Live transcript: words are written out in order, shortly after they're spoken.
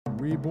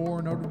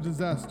Reborn out of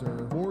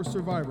disaster, 4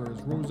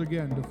 survivors rose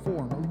again to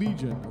form a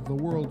legion of the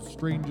world's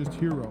strangest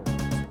heroes.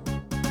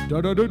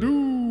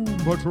 Doom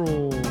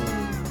Patrol!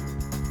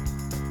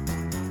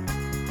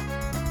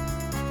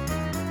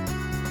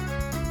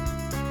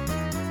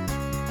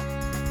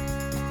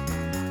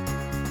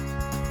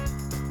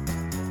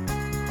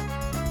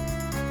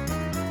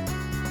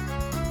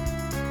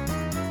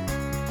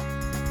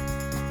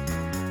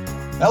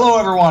 Hello,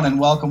 everyone, and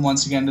welcome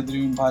once again to the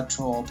Doom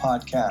Podtrol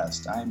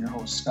podcast. I am your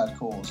host, Scott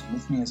Coles, and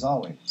with me, as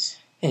always,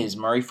 is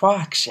Murray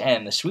Fox,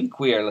 and this week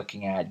we are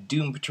looking at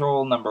Doom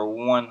Patrol number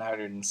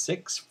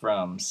 106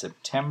 from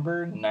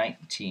September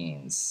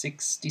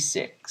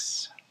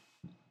 1966.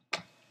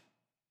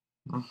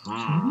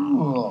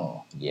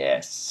 Cool.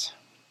 Yes.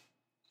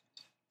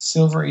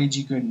 Silver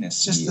Agey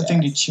goodness. Just the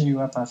thing to cheer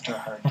you up after a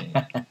hard day.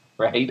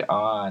 Right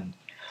on.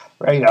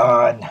 Right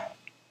on.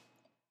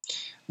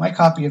 My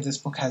copy of this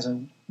book has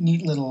a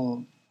neat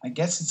little, I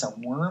guess it's a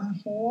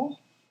wormhole.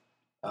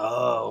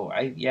 Oh,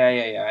 yeah.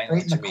 I know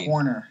right in the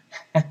corner.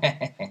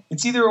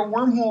 It's either a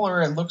wormhole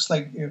or it looks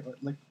like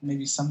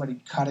maybe somebody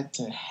cut it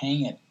to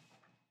hang it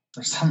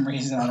for some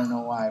reason. I don't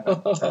know why,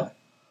 but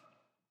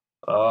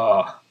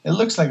it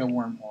looks like a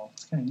wormhole.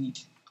 It's kind of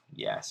neat.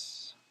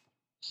 Yes.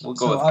 We'll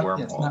go with wormhole.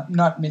 Yes,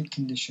 not mint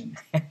condition.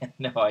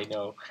 No, I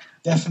know.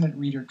 Definite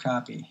reader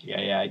copy.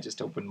 Yeah, I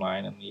just opened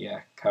mine and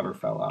the cover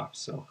fell off,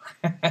 so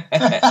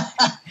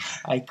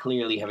I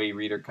clearly have a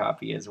reader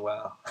copy as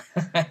well.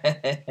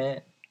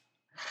 The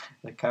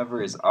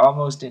cover is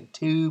almost in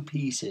 2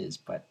 pieces,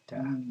 but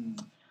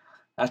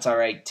that's all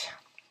right.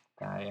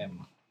 I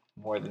am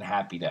more than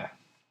happy to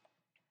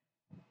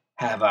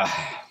have a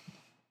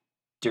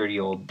dirty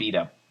old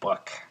beat-up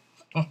book.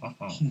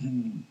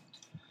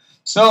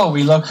 So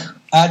we look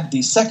at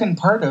the second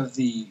part of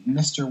the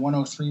Mr.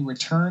 103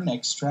 Return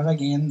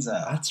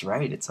Extravaganza. That's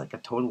right. It's like a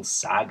total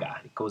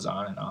saga. It goes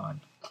on and on.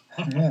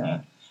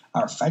 Yeah.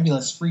 Our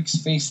fabulous freaks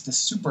face the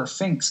super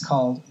finks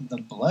called the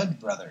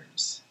Blood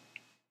Brothers.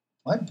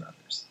 Blood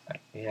Brothers?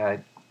 Yeah.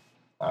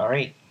 All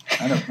right.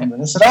 I don't remember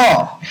this at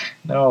all.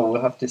 No,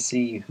 we'll have to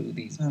see who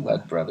these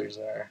Blood Brothers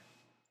are.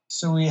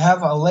 So we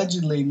have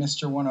allegedly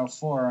Mr.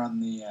 104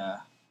 on the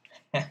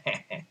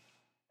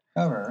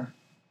cover.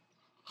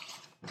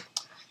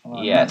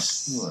 Well,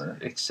 yes, sure.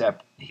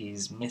 Except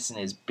he's missing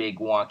his big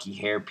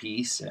wonky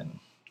hairpiece and...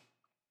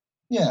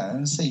 Yeah, I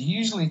would say he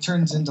usually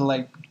turns into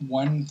like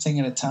one thing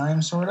at a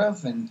time, sort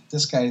of, and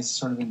this guy's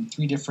sort of in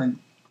 3 different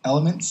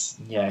elements.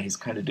 Yeah, he's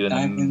kind of doing...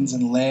 Diamonds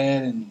and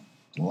lead and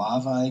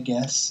lava, I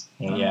guess.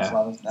 I don't know if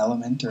lava's an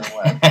element or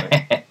what.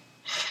 But...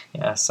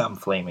 yeah, some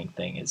flaming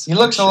thing is... He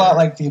looks a lot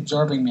like the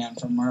Absorbing Man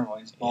from Marvel.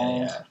 He's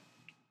bald.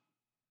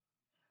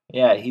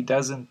 Yeah, he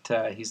doesn't...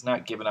 he's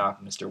not giving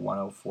off Mr.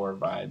 104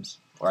 vibes.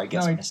 Or I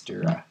guess he's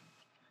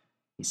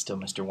still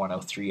Mr.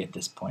 103 at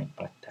this point,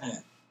 but...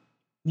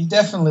 He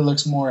definitely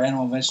looks more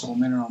Animal, Vegetable,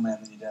 Mineral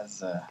Man than he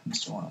does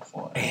Mr.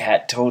 104. Yeah,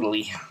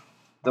 totally.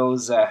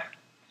 Those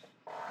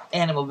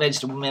Animal,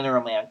 Vegetable,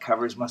 Mineral Man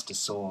covers must have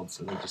sold,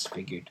 so they just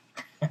figured.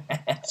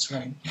 That's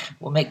right.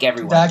 We'll make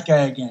everyone... That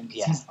guy again,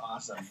 yeah. He's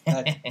awesome.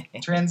 That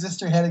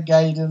transistor-headed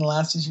guy you did in the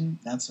last issue,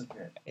 not so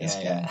good. This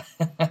guy,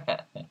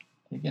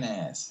 kicking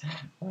ass.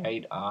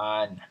 Right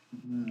on.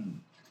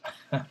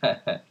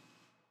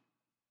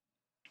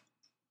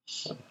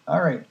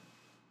 All right,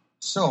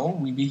 so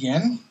we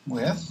begin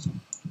with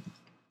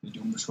the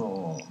Doom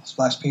Patrol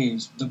splash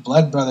page. The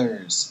Blood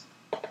Brothers,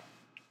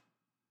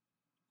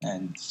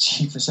 and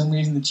for some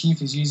reason, the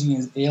Chief is using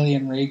his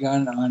alien ray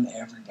gun on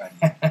everybody.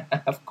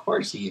 Of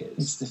course, he is.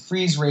 It's the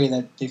freeze ray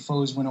that they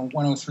froze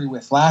 103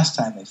 with last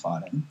time they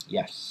fought him.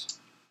 Yes,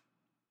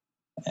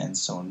 and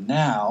so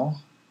now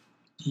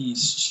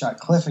he's shot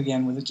Cliff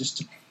again with it just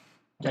to.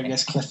 I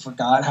guess Cliff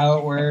forgot how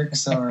it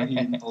works, or he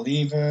didn't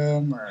believe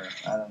him, or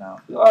I don't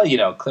know.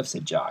 Well, Cliff's a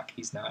jock.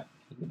 He's not,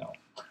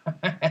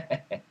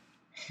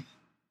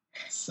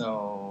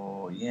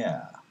 So,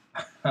 yeah.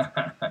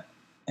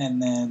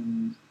 And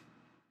then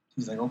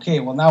he's like, okay,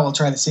 well, now we'll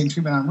try the same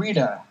treatment on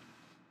Rita.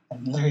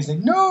 And Larry's like,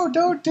 no,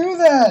 don't do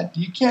that.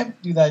 You can't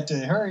do that to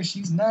her.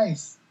 She's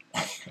nice.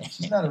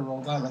 She's not a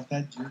robot like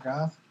that, jerk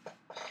off.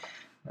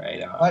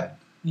 Right on. But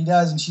he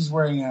does, and she's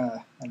wearing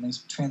a nice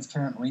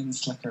transparent rain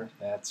slicker.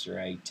 That's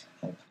right.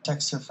 That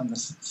protects her from the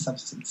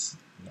substance.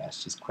 Yeah,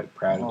 she's quite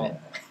proud of it.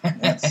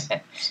 Yes.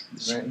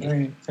 It's very,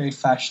 very, very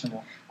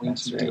fashionable way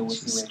to deal with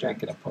she's the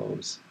striking a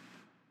pose.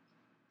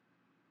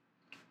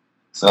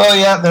 So,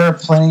 yeah, they're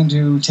planning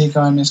to take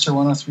on Mr.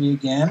 103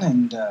 again,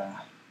 and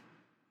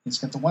he's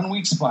got the 1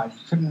 weak spot. He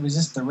couldn't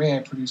resist the ray I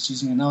produced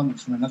using an element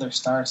from another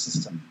star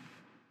system.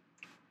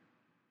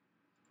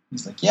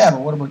 He's like, yeah, but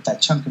what about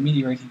that chunk of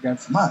meteorite he grabbed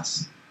from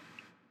us?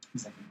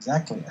 He's like,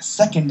 exactly. A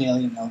second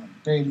alien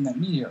element buried in that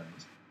meteorite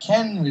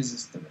can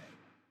resist the ray.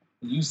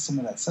 We used some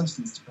of that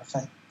substance to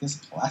perfect this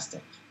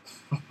plastic.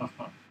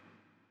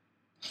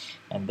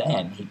 And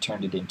then he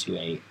turned it into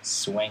a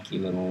swanky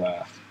little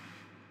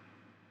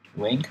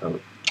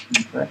raincoat.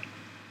 Correct.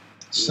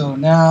 So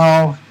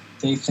now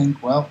they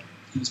think, well,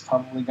 he's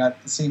probably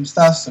got the same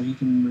stuff, so he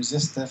can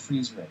resist the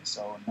freeze ray.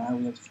 So now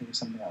we have to figure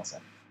something else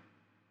out.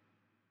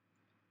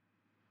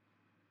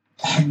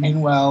 And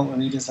meanwhile,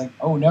 Rita's like,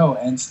 oh no,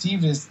 and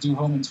Steve is due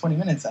home in 20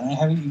 minutes, and I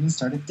haven't even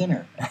started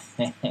dinner.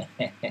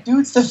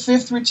 Dude's the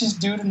 5th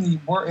richest dude in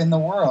the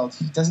world.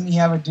 Doesn't he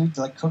have a dude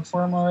to cook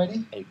for him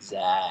already?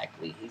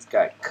 Exactly. He's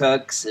got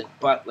cooks and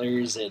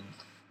butlers, and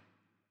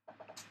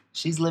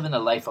she's living a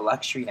life of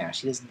luxury now.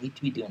 She doesn't need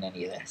to be doing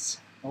any of this.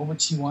 Oh,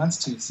 but she wants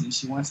to. See,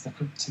 she wants to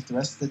take the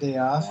rest of the day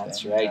off.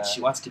 That's right.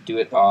 She wants to do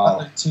it all.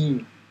 Butler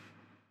too.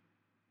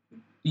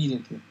 Beat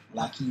it, you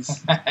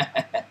lackeys.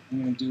 I'm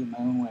gonna do it my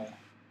own way.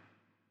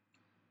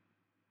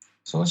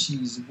 So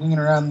she's winging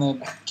around the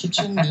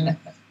kitchen.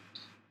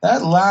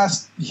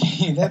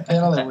 That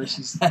panel there where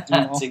she's doing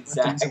all That's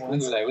exactly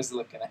what I was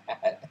looking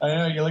at. I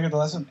know, you look at the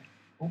last one.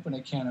 Open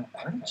a can of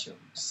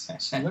artichokes.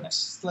 She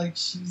looks like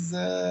she's.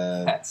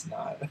 That's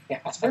not. Yeah.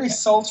 It's very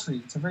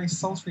sultry. It's a very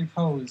sultry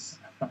pose.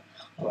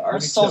 Well, More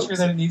sultry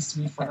than it needs to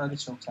be for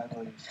artichokes, I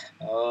believe.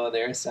 Oh,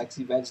 they're a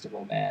sexy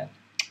vegetable, man.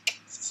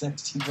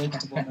 Sexy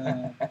vegetable,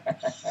 man.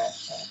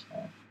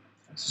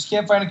 So she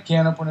can't find a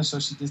can opener, so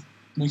she just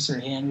makes her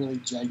hand really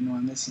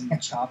ginormous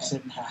and chops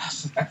it in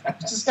half.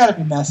 It's just got to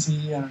be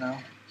messy. I don't know.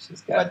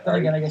 But then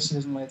again, I guess she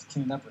doesn't really have to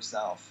clean it up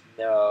herself.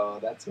 No,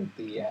 that's what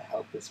the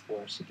help is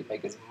for. She can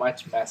make as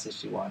much mess as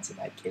she wants in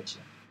that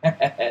kitchen.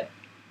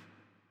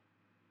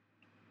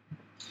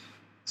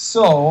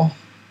 So,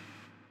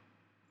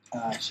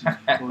 she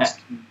goes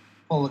to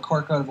pull the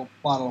cork out of a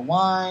bottle of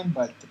wine,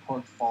 but the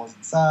cork falls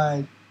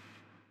inside.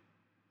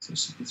 So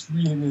she gets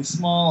really, really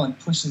small and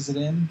pushes it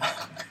in.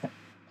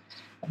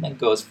 And then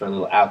goes for a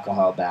little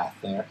alcohol bath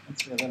there.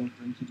 That's a little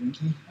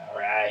drinky. All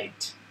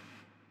right.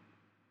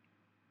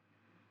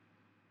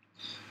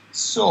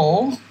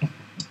 So,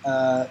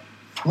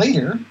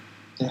 later,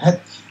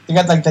 they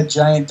got that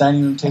giant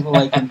dining room table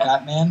like in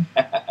Batman.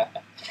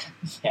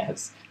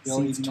 Yes. The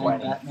old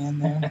 20 Batman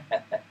there.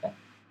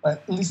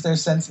 But at least they're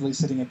sensibly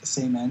sitting at the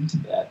same end.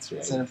 That's right.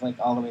 Instead of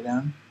all the way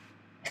down.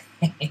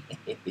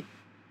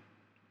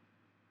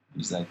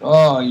 He's like,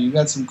 oh, you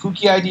got some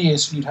kooky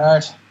ideas,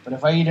 sweetheart. But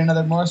if I eat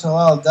another morsel,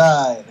 I'll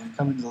die. Then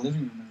come into the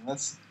living room and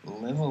let's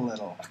live a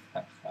little.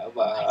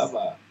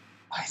 Hubba.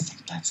 I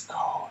think that's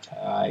code.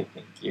 I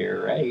think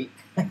you're right.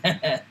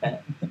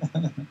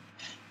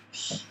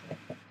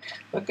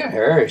 Look at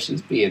her.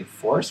 She's being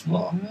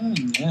forceful.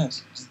 Yeah,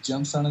 she just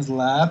jumps on his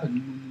lap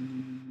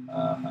and...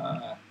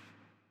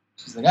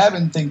 She's like, I've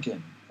been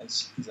thinking.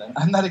 He's like,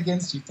 I'm not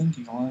against you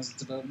thinking as long as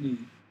it's about me.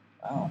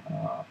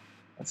 Wow.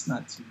 That's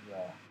not too...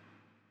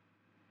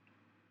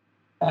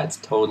 That's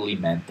totally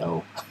meant,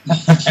 though.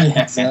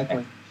 Yeah,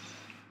 exactly.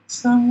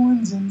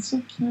 Someone's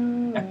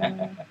insecure.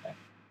 I've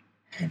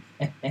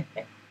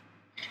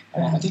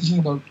been thinking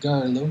about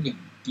Gar Logan,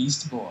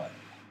 Beast Boy.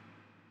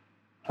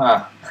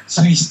 Huh.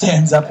 So he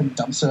stands up and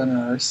dumps her on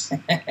her arse.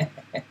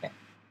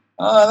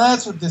 Oh,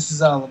 that's what this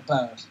is all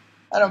about.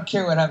 I don't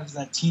care what happens to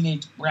that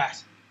teenage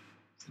brat.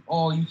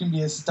 Oh, you can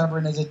be as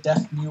stubborn as a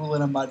deaf mule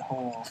in a mud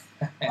hole.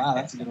 Wow,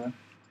 that's a good one.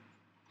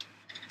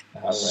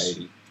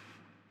 Alrighty.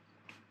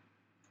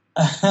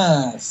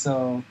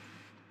 So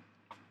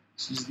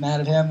she's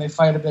mad at him. They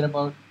fight a bit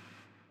about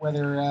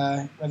whether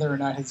or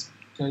not his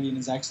guardian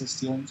is actually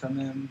stealing from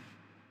him.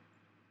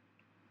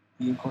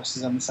 He, of course,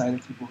 is on the side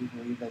of people who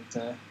believe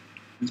that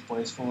this boy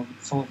is full of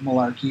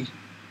malarkey.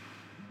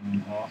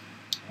 Mm-hmm.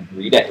 And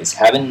Rita is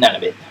having none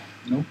of it.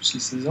 Nope. She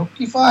says,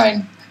 "Okay,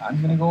 fine.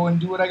 I'm gonna go and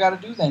do what I gotta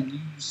do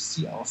then.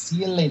 I'll see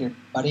you later,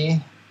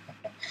 buddy."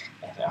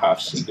 And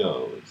off she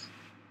goes.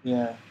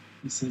 Yeah.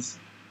 He says.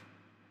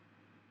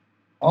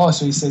 Oh,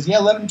 so he says, yeah,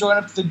 let him join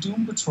up to the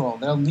Doom Patrol.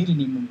 They'll need a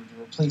new member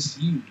to replace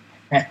you.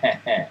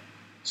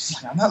 She's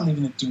like, I'm not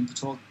leaving the Doom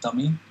Patrol,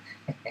 dummy.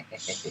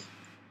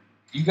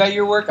 You got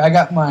your work, I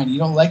got mine. You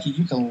don't like it,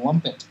 you can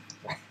lump it.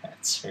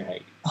 That's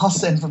right. I'll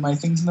send for my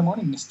things in the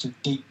morning, Mr.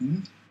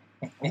 Dayton.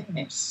 Oh,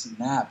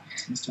 snap.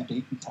 It's Mr.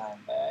 Dayton time.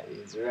 That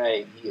is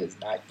right. He is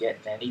not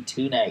getting any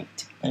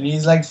tonight. And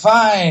he's like,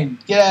 fine,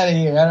 get out of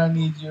here. I don't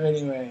need you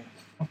anyway.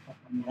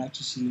 And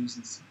after she leaves,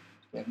 he's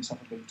getting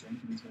himself a big drink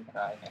and he's going to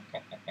cry.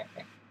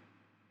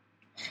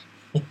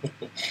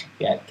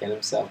 Yeah, get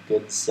himself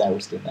good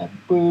soused in that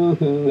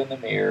boo-hoo in the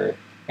mirror.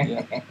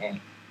 Yeah.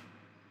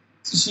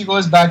 So she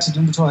goes back to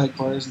Doom Patrol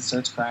headquarters and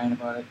starts crying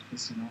about it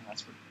because,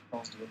 that's what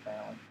girls do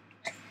apparently.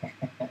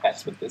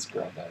 That's what this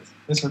girl does.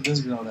 That's what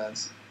this girl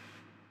does.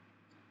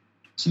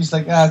 She's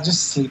like,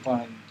 just sleep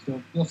on it.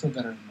 You'll feel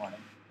better in the morning.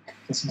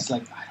 Because he's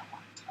like, I don't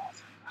want to deal with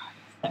her crying.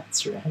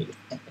 That's right.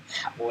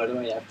 What do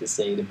I have to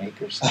say to make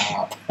her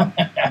stop?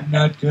 I'm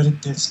not good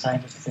at this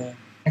kind of thing.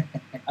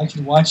 I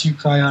can watch you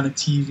cry on a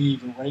TV,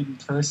 but right in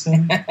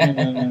person?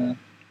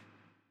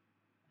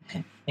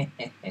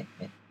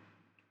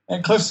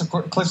 And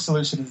Cliff's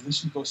solution is they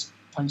should go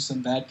punch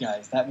some bad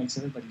guys. That makes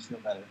everybody feel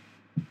better.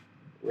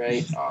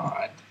 Right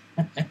on.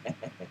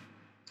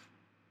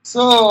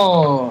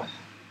 So,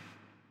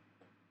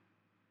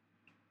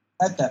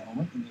 at that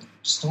moment, in the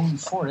stone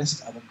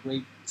forest of a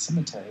great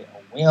cemetery,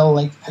 a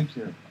whale-like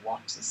figure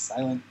walks in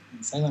silent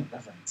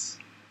reverence.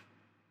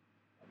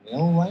 A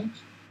whale-like?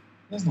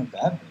 He doesn't look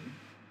that big.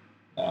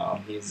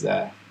 No, he's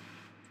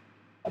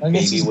A I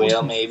guess baby he's supposed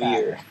whale, to be maybe,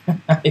 fat.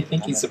 or I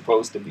think he's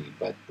supposed to be,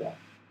 but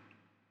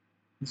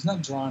He's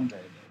not drawn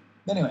very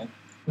good. Anyway,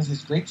 with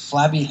his great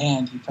flabby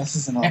hand, he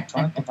presses an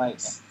electronic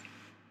device,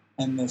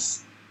 and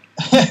there's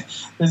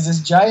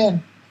this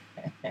giant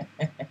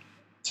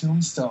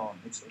tombstone.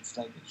 It's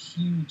like a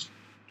huge,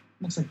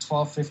 looks like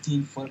 12,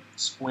 15 foot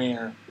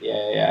square.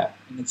 yeah.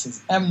 And it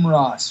says M.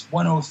 Ross,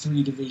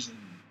 103 Division,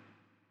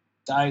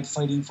 died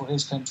fighting for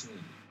his country.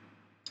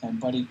 And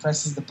Buddy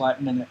presses the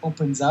button and it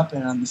opens up,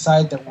 and on the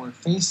side that we're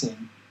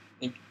facing,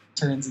 it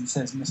turns and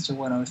says Mr.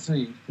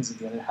 103 because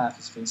the other half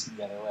is facing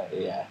the other way.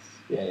 Yes,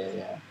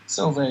 yeah.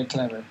 So very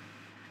clever.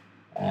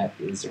 That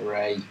is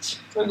right.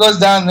 So it goes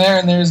down there,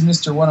 and there's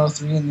Mr.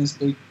 103 in this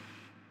big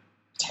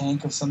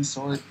tank of some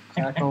sort,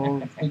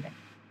 crackle, big,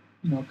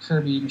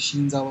 Kirby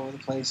machines all over the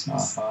place. And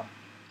he's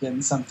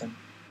getting something.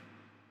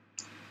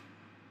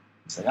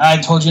 It's like,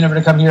 I told you never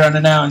to come here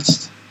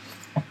unannounced.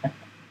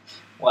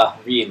 Well,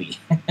 really.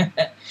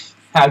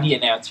 How do you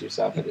announce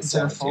yourself at a Is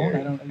there a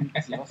cemetery? phone?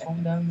 Is there a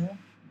phone down there?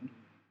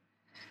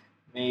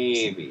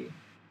 Maybe.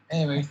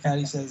 Anyway,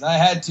 Patty says, I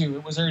had to.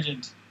 It was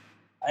urgent.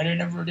 I'd have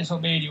never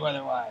disobeyed you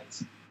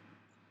otherwise.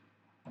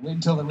 I'll wait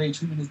until the ray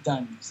treatment is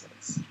done, he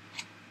says.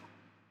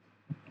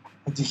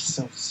 He's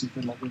so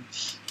super loving.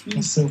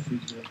 He's so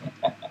freaking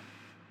loving.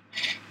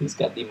 He's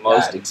got the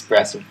most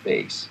expressive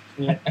face.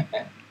 Yeah.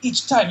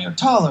 Each time you're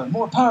taller,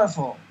 more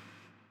powerful.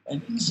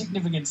 An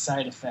insignificant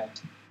side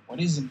effect. What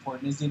is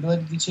important is the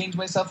ability to change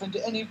myself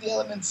into any of the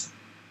elements,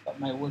 but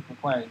my work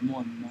requires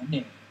more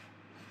money.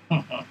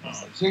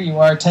 It's like, here you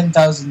are,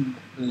 10,000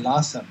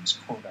 blossoms,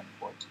 quote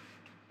unquote.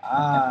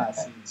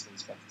 See, so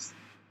he's got these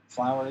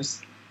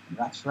flowers and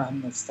wraps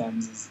around the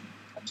stems as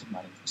a bunch of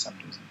money for some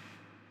reason.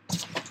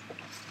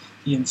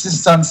 He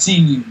insists on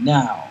seeing you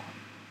now.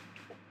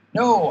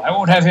 No, I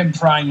won't have him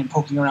prying and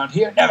poking around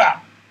here,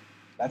 never!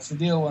 That's the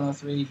deal,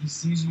 103. He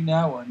sees you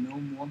now or no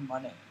more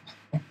money.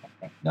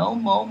 No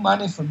more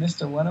money for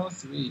Mr.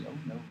 103. Oh,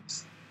 no.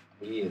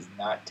 He is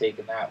not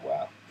taking that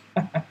well.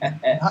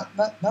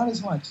 not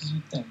as much as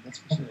you'd think, that's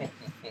for sure.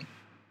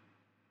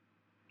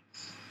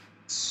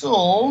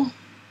 So,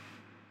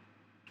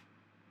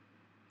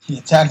 he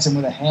attacks him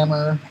with a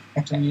hammer,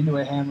 turning into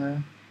a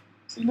hammer.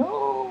 So,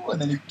 no!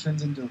 And then he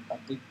turns into a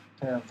big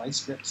pair of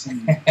vice grips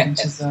and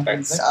pinches them. And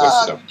he's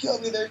like, you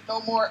killed me, there's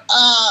no more.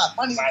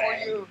 Money's for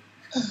you.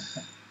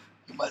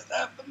 You must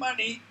have the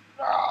money.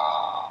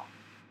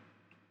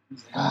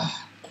 He's like,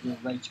 you're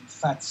right, you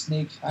fat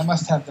snake. I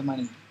must have the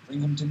money.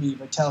 Bring him to me,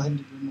 but tell him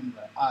to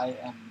remember, I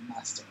am the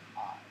master.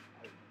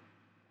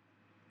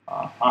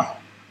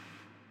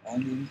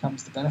 And in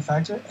comes the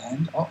benefactor,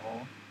 and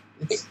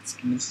it's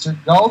Mr.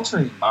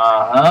 Galtrey.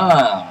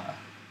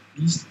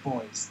 Beast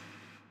Boys.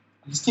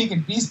 He's taking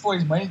Beast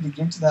Boys' money to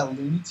give to that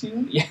Looney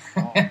Tune? Yeah.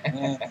 Oh,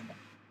 man.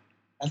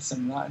 That's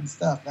some rotten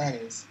stuff, that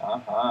is.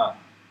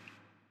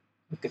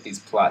 Look at these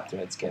plot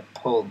threads get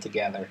pulled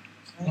together.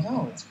 I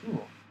know, it's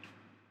cool.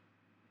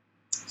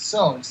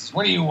 So, he says,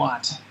 what do you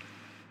want?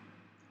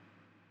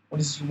 What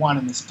does you want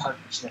in this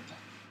partnership?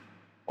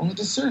 Only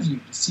to serve you,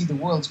 to see the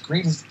world's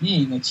greatest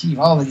being achieve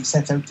all that he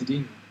sets out to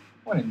do.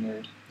 What a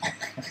nerd.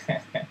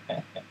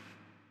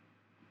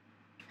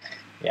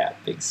 Yeah,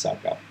 big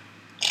suck up.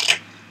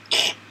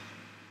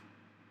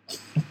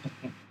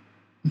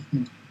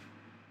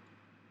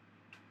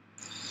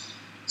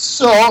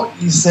 So,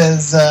 he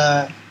says,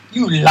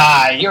 you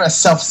lie. You're a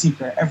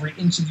self-seeker. Every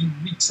inch of you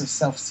reeks of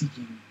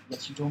self-seeking.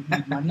 Yet you don't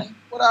need money.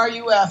 What are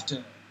you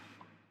after?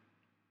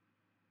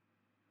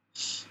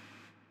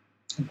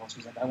 And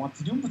Walter's like, I want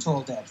the Doom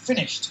Patrol dead.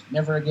 Finished.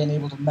 Never again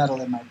able to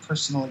meddle in my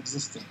personal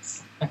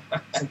existence.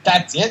 It's like,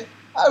 that's it?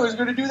 I was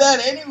going to do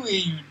that anyway,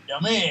 you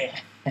dummy.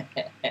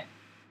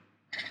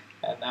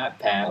 And that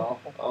panel,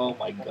 oh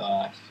my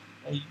gosh.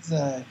 He's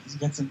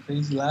got some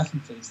crazy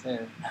laughing face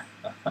there.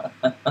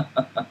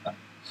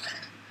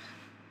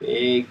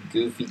 Big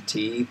goofy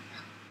teeth.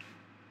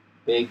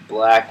 Big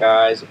black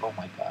eyes. Oh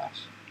my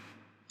gosh.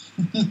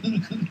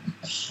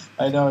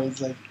 I know,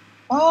 he's like,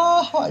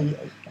 oh.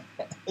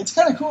 It's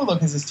kind of cool though,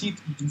 because his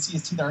teeth, you can see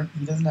his teeth aren't,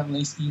 he doesn't have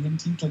nice even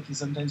teeth like you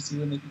sometimes see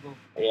when they people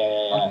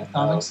Yeah.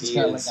 comics. He's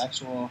got like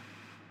actual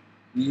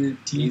weird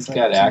teeth. He's like,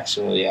 got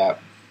actual, yeah.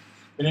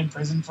 Been in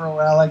prison for a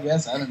while, I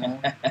guess. I don't know.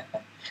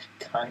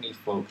 Carny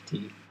folk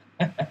teeth.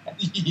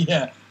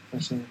 Yeah, for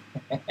sure.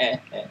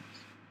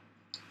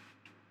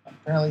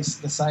 Apparently,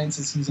 the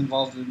sciences he's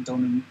involved in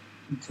don't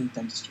include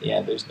dentistry.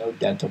 Yeah, there's no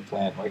dental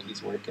plan where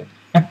he's working.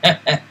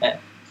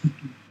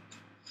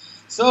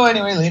 So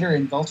anyway, later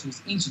in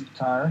Galtrey's ancient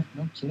car,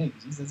 no kidding,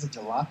 geez, that's a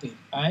jalopy.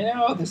 I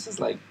know, this is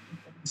like...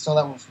 You saw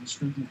that one from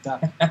Scrooge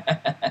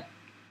McDuck.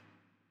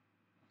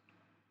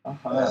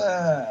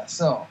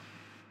 So,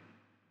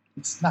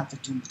 it's not the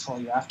Doom Patrol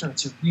you're after,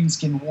 it's your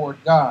greenskin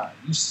ward guard.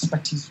 You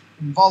suspect he's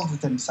involved with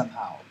them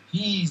somehow.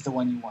 He's the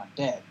one you want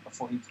dead,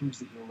 before he proves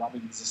that you're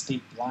robbing his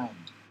estate blind.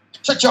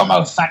 Shut your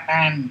mouth, fat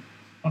man!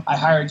 I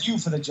hired you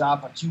for the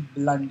job, but you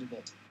blundered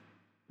it.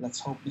 Let's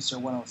hope Mr.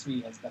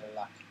 103 has better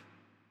luck.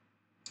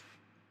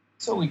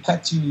 So we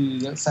cut to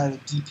the outside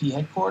of the DP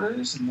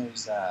headquarters, and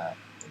there's they're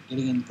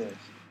getting into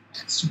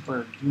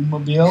super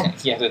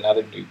Doommobile. Yet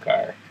another new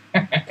car.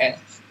 I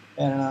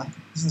don't know.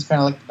 This is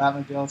kind of like the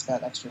Batmobile. It's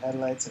got extra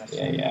headlights and a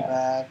fan in the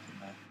back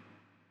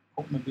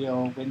and the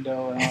Hopemobile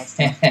window and all that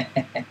stuff.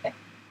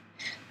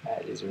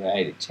 That is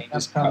right. It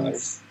changes color.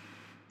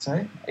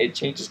 Sorry? It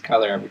changes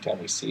color every time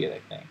we see it, I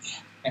think.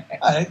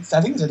 I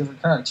think it's a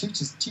different car. Chief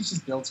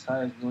just builds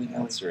cars really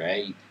nilly. That's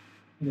right.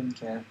 He doesn't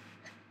care.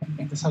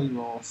 That's how he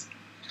rolls.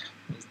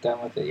 He's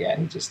done with it, yeah.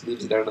 He just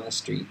leaves it out on the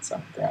street.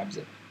 Someone grabs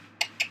it.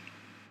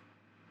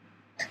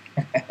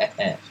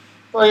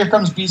 Well, here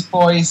comes Beast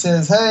Boy. He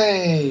says,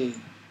 "Hey."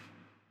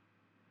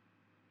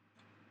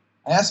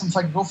 I asked him if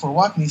I could go for a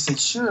walk, and he said,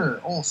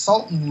 "Sure. Old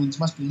Sultan Wounds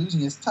must be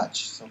losing his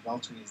touch." So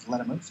Beltry has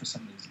let him out for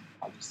some reason.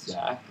 Obviously.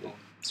 Exactly.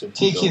 So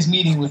take his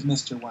meeting with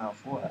Mr.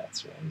 104.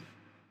 That's right.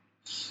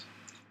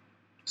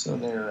 So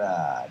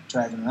they're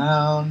driving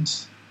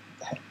around,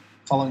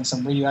 following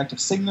some radioactive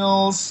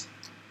signals.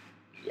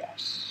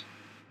 Yes.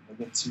 They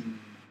get to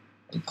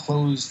a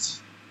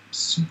closed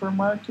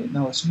supermarket.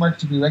 No, a supermarket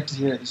to be erected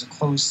here. There's a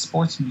closed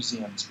sports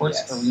museum,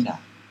 sports arena.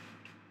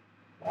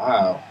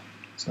 Wow.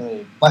 So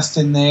they bust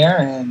in there,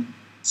 and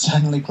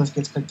suddenly Cliff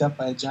gets picked up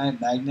by a giant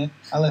magnet.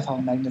 I love how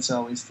magnets are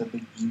always the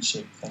big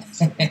U-shaped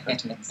things in the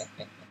cartoons.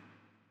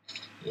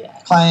 Yeah.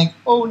 Clank.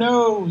 Oh,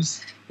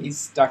 noes. He's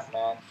stuck,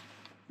 man.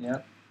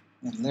 Yep.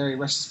 And Larry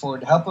rushes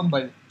forward to help him,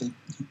 but a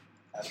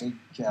big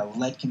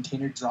lead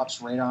container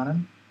drops right on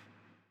him.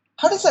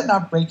 How does that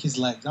not break his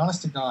legs?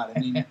 Honest to God. I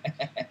mean,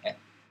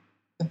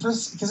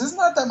 because it's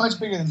not that much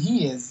bigger than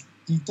he is.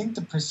 Do you think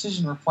the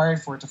precision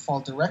required for it to fall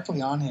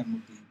directly on him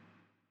would be...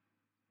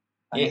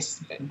 I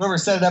guess whoever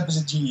set it up is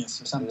a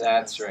genius or something.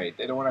 That's right.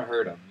 They don't want to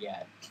hurt him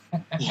yet.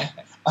 Yeah.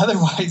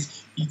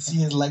 Otherwise, you'd see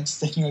his legs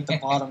sticking out the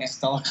bottom,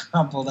 just all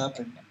crumpled up.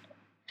 And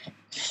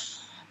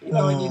you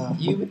know, and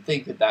you would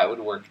think that would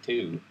work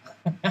too.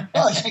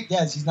 Well, I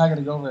guess he's not going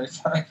to go very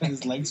far with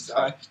his legs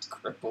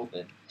crippled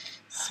and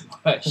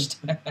smushed.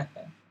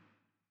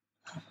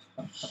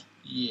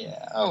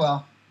 Yeah. Oh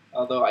well.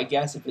 Although I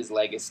guess if his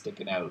leg is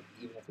sticking out,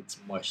 even if it's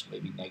mushed,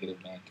 maybe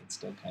Negative Man can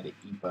still kind of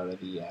eep out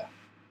of the.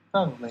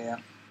 Probably, yeah.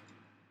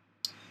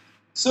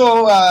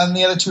 So and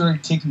the other two are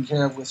taken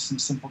care of with some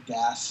simple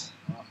gas.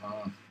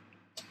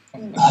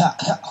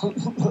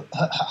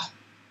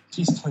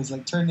 Beast Boy's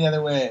like, turn the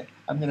other way.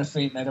 I'm gonna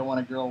faint, and I don't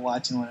want a girl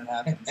watching when it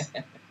happens.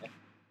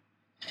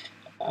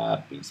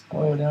 Beast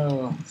Boy. Oh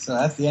no! So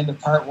that's the end of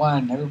part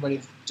one.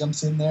 Everybody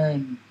jumps in there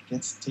and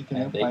gets taken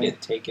out. They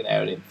get taken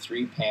out in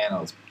 3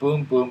 panels.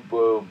 Boom, boom,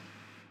 boom.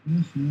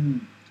 Mm-hmm.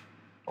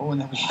 Oh,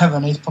 and then we have a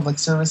nice public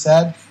service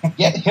ad.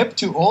 Get hip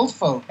to old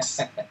folks.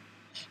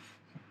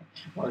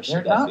 Or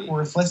they're not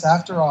worthless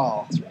after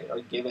all. That's right. Or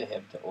give a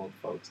hip to old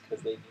folks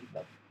because they need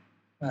them.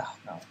 Well,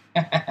 no.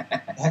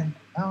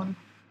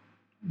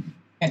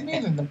 They may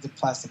have invented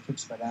plastic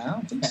hips by now. I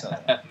don't think so.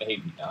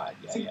 Maybe not.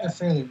 Yeah, I think they're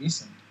fairly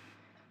recent.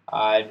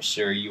 I'm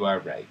sure you are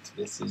right.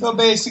 So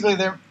basically,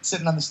 they're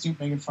sitting on the stoop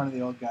making fun of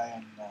the old guy,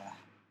 and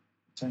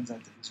it turns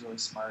out that he's really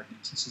smart, and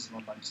he teaches them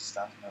a bunch of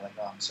stuff, and they're like,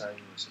 "Oh, I'm sorry,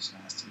 we were such an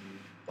ass to you."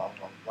 Blah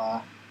blah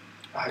blah.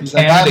 He's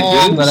like, "I'm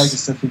old, but I can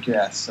still kick your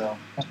ass." So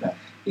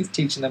he's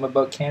teaching them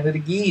about Canada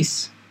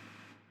geese.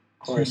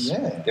 Of course,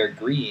 they're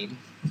green,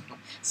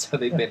 so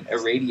they've been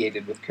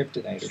irradiated with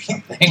kryptonite or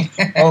something.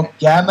 Oh,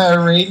 gamma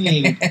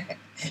irradiated.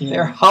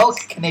 They're Hulk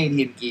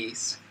Canadian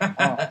geese.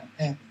 Oh,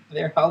 man.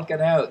 They're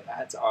hulking out.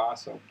 That's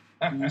awesome.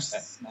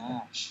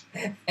 Smash.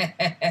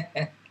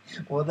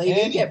 Well, they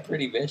do get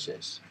pretty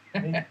vicious.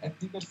 They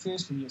get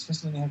fierce when you,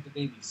 especially when they have the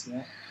babies.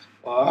 Yeah.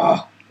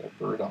 Oh, they're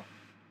brutal.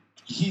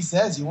 He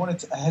says you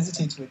won't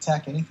hesitate to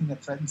attack anything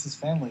that threatens his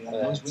family, and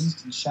those wings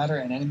can shatter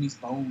an enemy's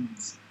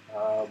bones.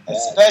 Oh,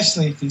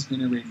 especially if he's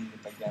been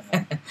irradiated by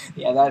gamma.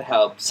 Yeah, that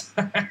helps.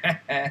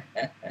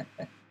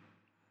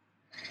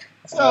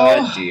 So,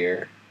 oh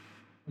dear.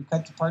 We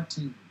cut to part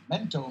 2.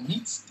 Mento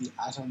meets the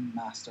Atom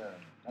Master.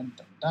 Dun,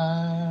 dun,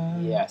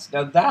 dun. Yes.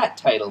 Now that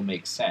title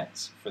makes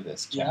sense for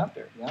this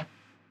chapter. Yeah.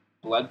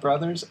 Blood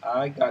Brothers?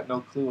 I got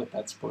no clue what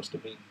that's supposed to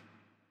mean.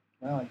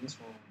 Well, I guess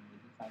we'll maybe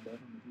find out in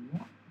the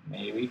video.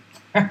 Maybe.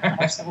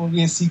 Perhaps that will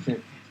be a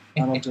secret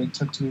Donald Drake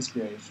took to his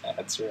grave.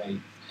 That's right.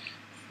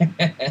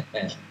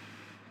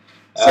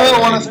 So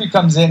 103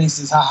 comes in, he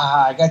says, "Ha ha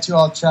ha, I got you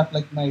all trapped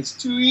like mice.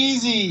 Too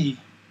easy.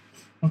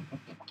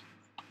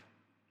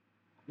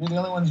 You're the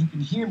only one who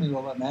can hear me,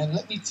 Robot Man.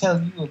 Let me tell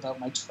you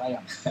about my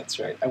triumph." That's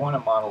right. I want a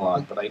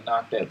monologue, but I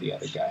knocked out the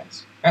other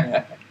guys.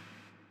 Yeah.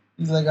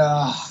 He's like,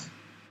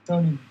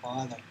 don't even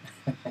bother.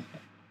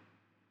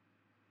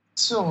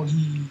 So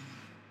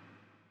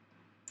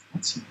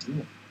what's he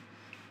doing?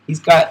 He's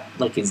got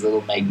like his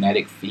little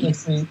magnetic feet.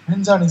 He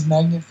pins on his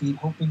magnet feet,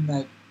 hoping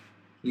that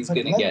he's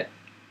going to get...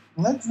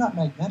 Lead's not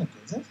magnetic,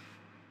 is it?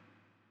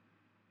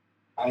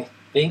 I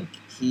think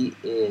he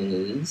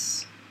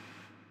is...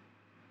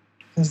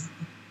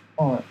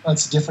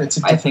 It's different.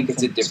 I think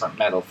it's a different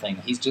metal thing.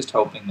 He's just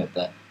hoping that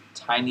the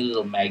tiny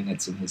little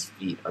magnets in his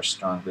feet are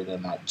stronger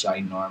than that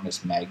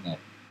ginormous magnet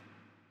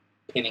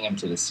pinning him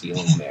to the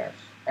ceiling there.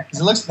 Because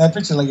it looks in that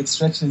picture like it's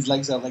stretching his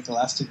legs out like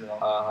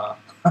Elastigirl.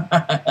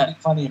 It'd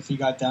be funny if he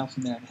got down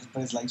from there,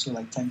 but his legs were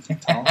like 10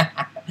 feet tall.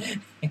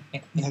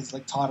 He has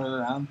like totter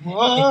around.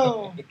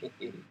 Whoa!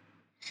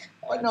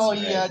 But no,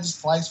 he just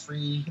flies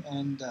free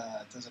and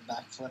does a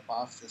backflip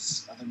off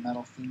this other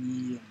metal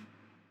thingy and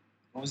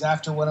goes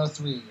after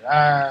 103.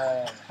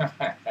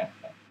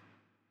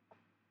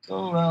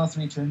 So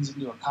 103 turns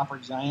into a copper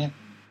giant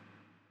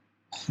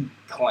and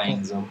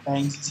clangs him.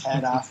 Bangs his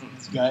head off of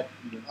his gut.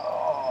 And goes,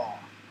 oh.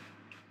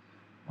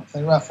 I'll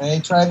play rough, eh?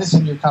 Try this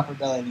in your copper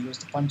belly. And he goes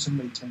to punch him,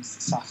 but he turns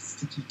to soft,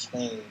 sticky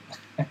clay.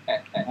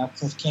 Now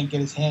Cliff can't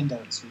get his hand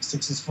out, so he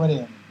sticks his foot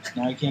in.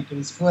 Now he can't get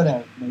his foot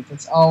out. And he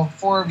puts all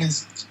 4 of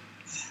his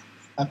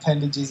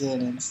appendages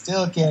in and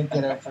still can't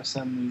get out for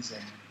some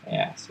reason.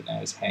 Yeah, so now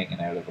he's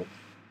hanging out of him.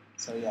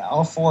 So yeah,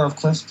 all 4 of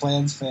Cliff's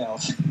plans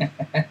failed.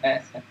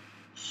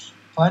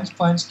 Punch,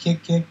 punch,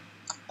 kick, kick.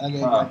 I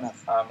got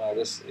nothing.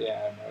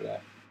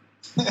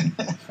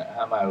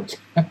 I'm out.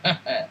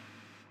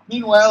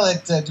 Meanwhile,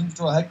 at Doom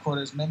Patrol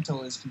headquarters,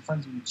 Mento is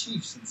confronting the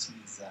chief since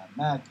he's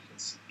mad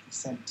because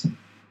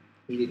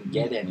he didn't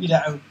get in.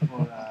 Rita out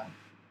for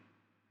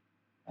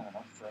I don't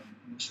know, for a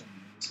mission.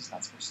 He's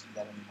not supposed to do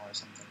that anymore or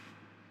something.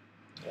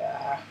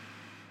 Yeah.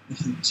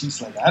 The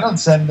chief's like, I don't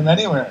send them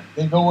anywhere.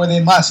 They go where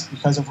they must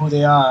because of who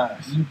they are.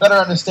 You better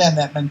understand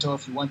that, Mento,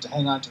 if you want to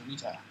hang on to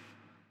Rita.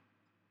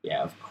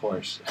 Yeah, of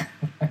course.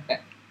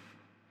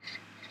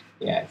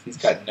 Yeah, he's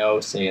got no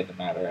say in the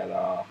matter at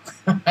all.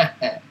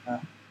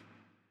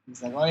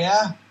 He's like, oh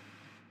yeah?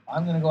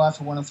 I'm going to go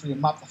after 103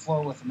 and mop the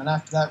floor with him, and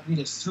after that,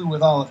 Rita's through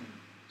with all of you.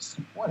 He's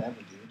like, whatever,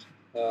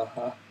 dude.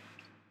 Uh-huh.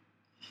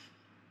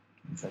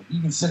 He's like,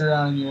 you can sit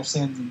around in your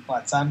sands and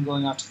butts. I'm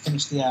going off to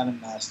finish the Atom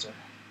Master.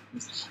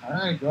 He's like, all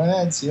right, go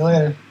ahead. See you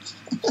later.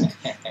 Do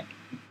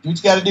what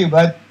you got to do,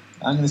 bud.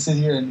 I'm going to sit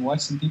here and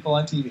watch some people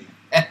on TV.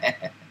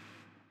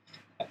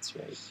 That's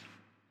right.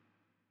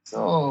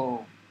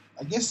 So,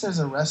 I guess there's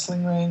a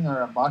wrestling ring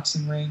or a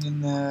boxing ring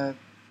in the...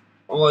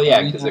 Well,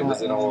 yeah, because it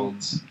was an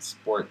old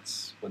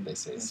sports, what'd they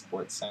say,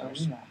 sports center?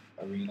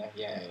 Arena,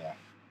 yeah.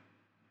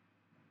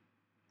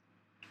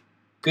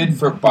 Good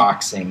for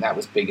boxing. That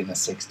was big in the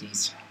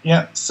 60s.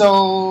 Yeah,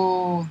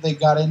 so they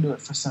got into it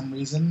for some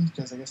reason,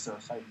 because I guess they were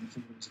fighting, they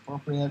figured it was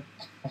appropriate.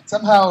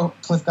 Somehow,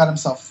 Cliff got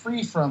himself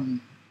free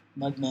from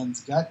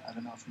Mudman's gut. I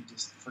don't know if he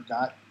just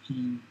forgot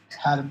he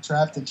had him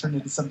trapped and turned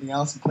into something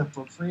else and Cliff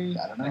broke free.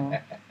 I don't know.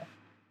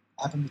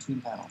 Happened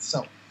between panels.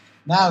 So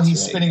now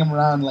he's spinning him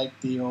around like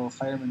the old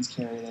fireman's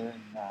carry there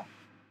in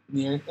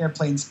the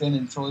airplane spin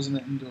and throws him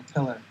into a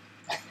pillar.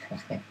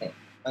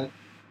 But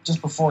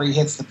just before he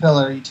hits the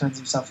pillar, he turns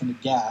himself into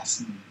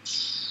gas.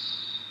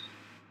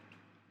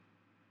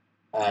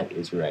 That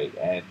is right.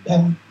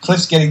 And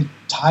Cliff's getting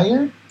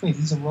tired? Wait,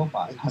 he's a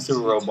robot. He's a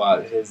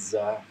robot. His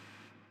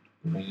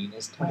brain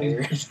is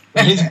tired.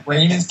 His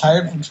brain is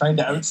tired from trying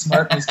to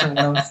outsmart Mr.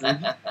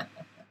 103?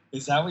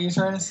 Is that what you're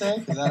trying to say?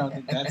 Because I don't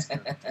think that's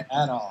correct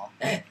at all.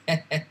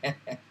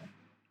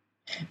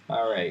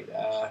 All right.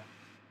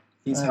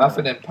 He's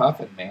huffing and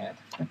puffing, man.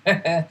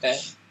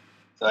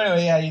 So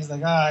anyway, yeah, he's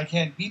like, I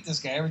can't beat this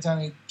guy. Every time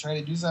I try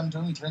to do something to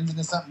him, he turns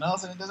into something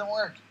else and it doesn't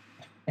work.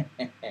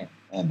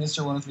 And Mr.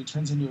 103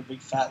 turns into a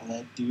big fat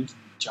lead dude and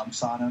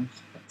jumps on him.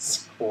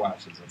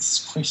 Squashes him.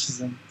 Squishes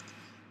him.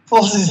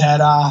 Pulls his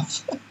head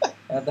off.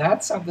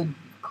 That's something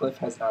Cliff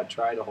has not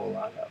tried a whole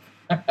lot of.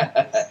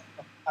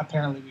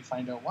 Apparently we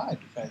find out why,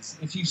 because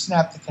if you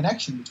snap the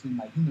connection between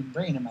my human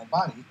brain and my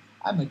body,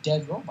 I'm a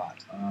dead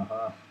robot.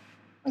 Uh-huh.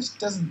 Which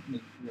doesn't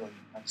make really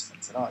much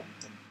sense at all.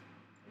 You'd think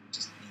it would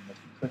just mean that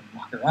he couldn't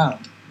walk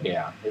around.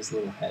 Yeah, his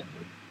little head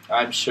would.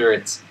 I'm sure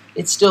it's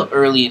still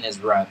early in his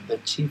run. The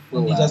chief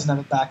will... He doesn't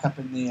have it back up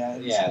in the...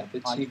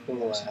 the chief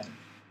will...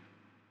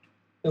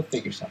 he'll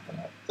figure something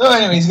out. So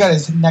anyway, he's got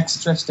his neck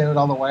stretched out,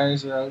 all the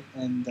wires are out,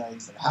 and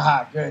he's like,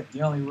 haha, good.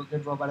 The only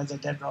good robot is a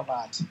dead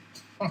robot.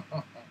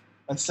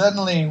 But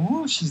suddenly,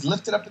 whoo, she's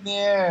lifted up in the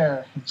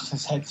air. And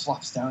his head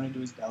flops down into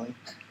his belly.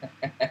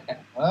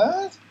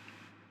 What?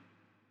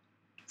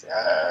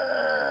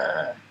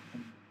 And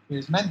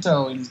here's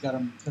Mento, and he's got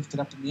him lifted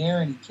up in the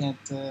air, and he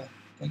can't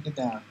get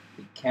down.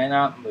 He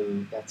cannot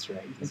move, that's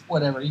right. He's like,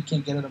 whatever, you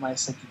can't get out of my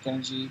psychic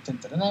energy.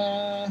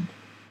 Until,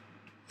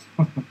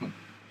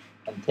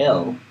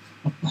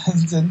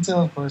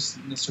 of course,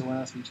 Mr.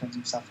 103 turns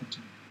himself into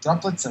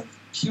droplets of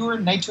pure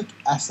nitric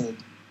acid.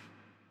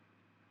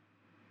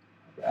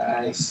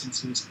 Right.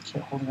 Since he was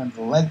holding on to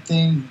the lead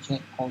thing, he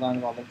can't hold on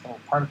to all the little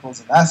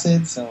particles of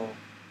acid, so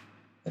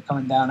they're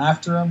coming down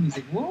after him. He's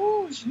like,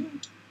 whoa,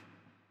 shoot.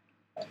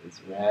 That is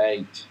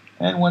right.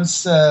 And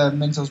once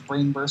Mento's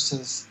brain burst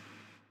has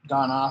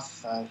gone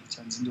off, he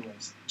turns into a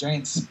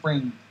giant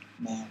spring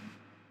man.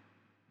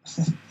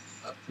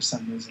 For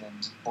some reason, and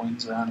just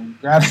boings around and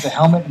grabs the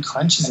helmet and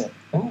crunches it.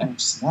 Ooh,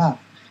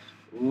 snap.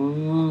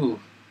 Ooh.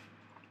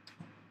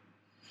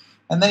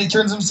 And then he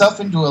turns himself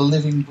into a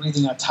living,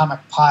 breathing atomic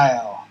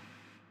pile.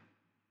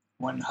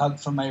 One hug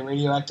from my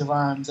radioactive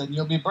arms and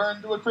you'll be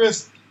burned to a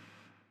crisp.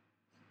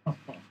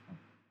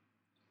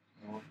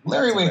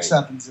 Larry wakes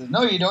up and says,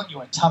 no, you don't,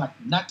 you atomic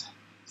nut.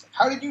 He's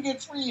How did you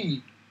get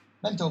free?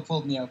 Mento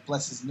pulled me out,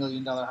 bless his $1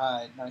 million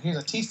hide. Now here's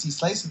a tasty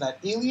slice of that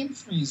alien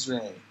freeze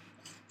ray.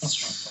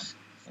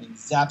 And he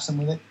zaps him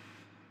with it.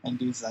 And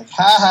dude's like,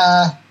 ha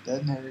ha,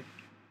 doesn't hurt.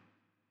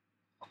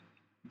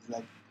 He's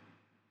like,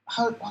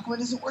 how come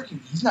it isn't working?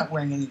 He's not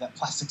wearing any of that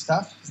plastic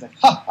stuff. He's like,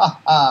 ha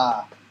ha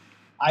ha.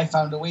 I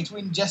found a way to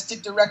ingest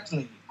it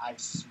directly. I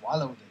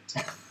swallowed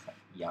it.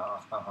 Yum.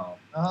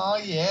 Oh,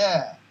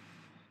 yeah.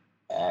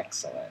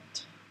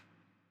 Excellent.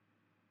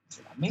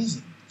 It's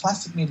amazing. The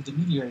plastic made of the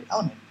meteorite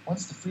element.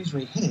 Once the freeze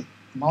ray hit it,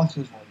 the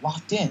molecules were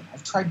locked in.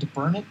 I've tried to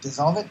burn it,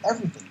 dissolve it,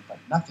 everything, but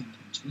nothing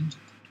can change it.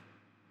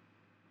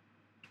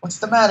 What's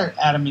the matter,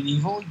 Adam and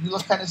Evil? You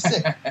look kind of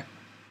sick.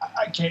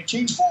 I can't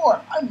change form.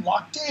 I'm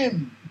locked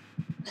in.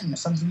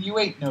 Something you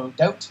ate, no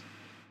doubt.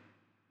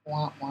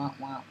 Wah, wah,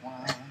 wah,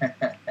 wah.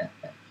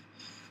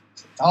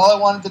 That's all I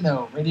wanted to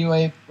know.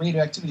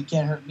 Radioactivity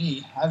can't hurt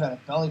me. I've had a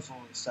belly full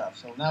of stuff,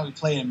 so now we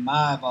play in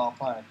my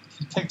ballpark.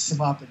 He picks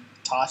him up and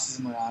tosses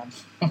him around.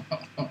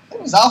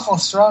 It was awful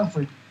strong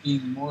for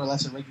being more or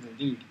less a regular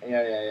dude.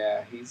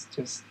 Yeah. He's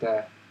just,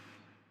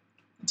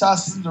 He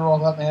tosses him to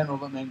Robot Man.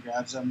 Robot Man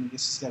grabs him. I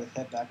guess he's got his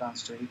head back on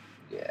straight.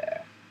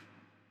 yeah.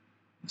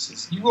 He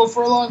says, you go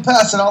for a long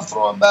pass and I'll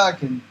throw him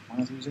back. And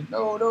one of the three says,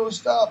 no,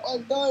 stop.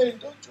 I'm dying.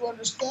 Don't you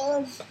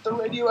understand? The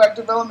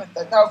radioactive element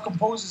that now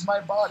composes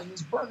my body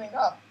is burning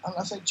up.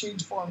 Unless I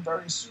change form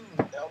very soon,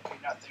 there'll be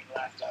nothing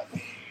left of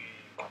me.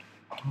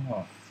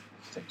 Oh.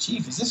 He's like,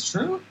 Chief, is this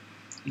true?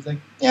 He's like,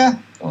 yeah,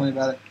 don't worry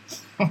about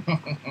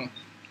it.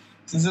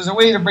 Says there's a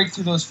way to break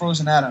through those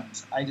frozen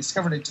atoms. I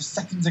discovered it just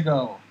seconds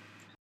ago.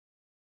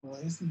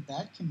 Well, isn't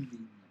that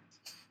convenient?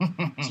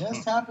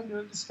 Just happened to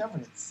have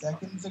discovered it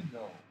seconds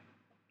ago.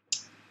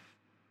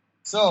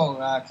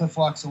 So, Cliff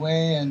walks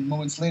away, and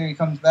moments later he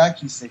comes back.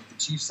 He's like, the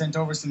Chief sent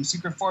over some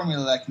secret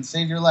formula that can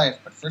save your life,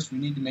 but first we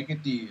need to make a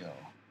deal.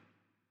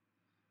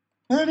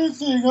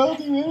 Anything, I'll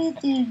do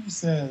anything, he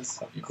says.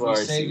 If we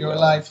save your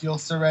life, you'll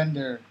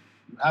surrender.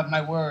 You have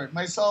my word,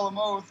 my solemn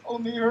oath.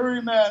 Only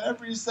hurry, man.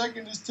 Every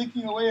second is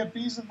ticking away a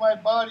piece of my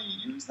body.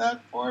 Use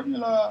that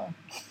formula.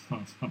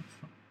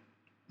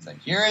 He's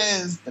like, here it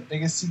is, the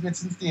biggest secret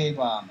since the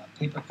A-bomb. A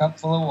paper cup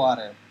full of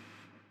water.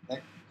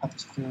 That cup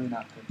is clearly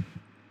not paper.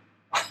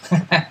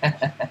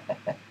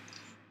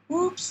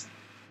 Oops.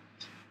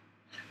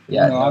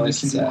 Yeah, no,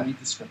 obviously it's, didn't read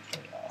the script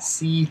very well.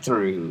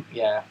 See-through,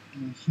 yeah.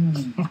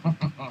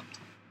 Mm-hmm.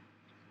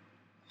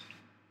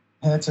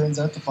 And it turns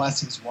out the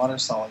plastic is water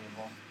soluble.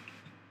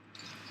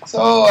 So,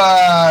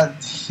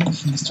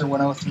 Mr.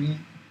 103,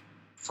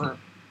 for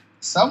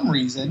some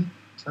reason,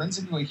 turns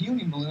into a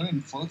helium balloon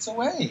and floats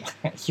away.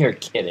 You're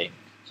kidding.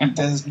 He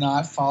does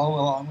not follow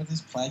along with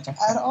his pledge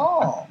at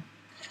all.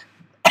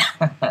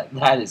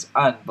 That is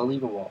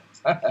unbelievable.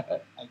 I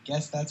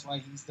guess that's why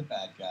he's the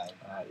bad guy.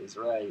 That is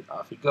right.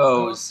 Off he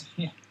goes.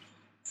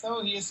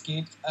 So he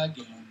escaped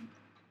again.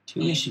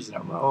 2 issues in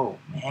a row,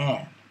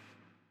 man.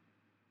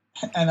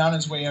 And on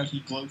his way out,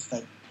 he gloats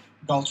that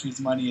Galtry's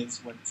money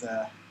is what's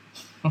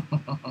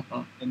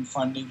been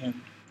funding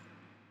him.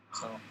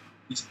 So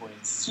Beast Boy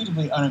is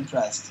suitably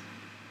unimpressed.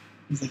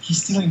 He's like,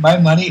 he's stealing my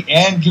money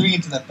and giving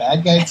it to the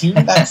bad guy too?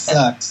 That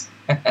sucks.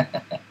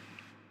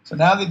 So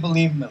now they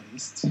believe him at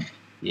least.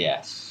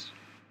 Yes.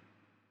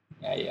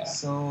 Yeah.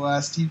 So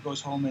Steve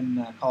goes home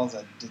and calls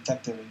a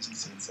detective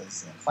agency and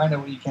says, find out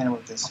what you can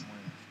about this and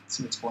we'll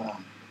see what's going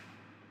on.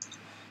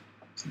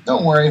 So,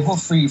 don't worry, we'll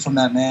free you from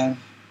that man.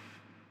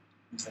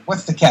 He's like,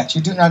 what's the catch?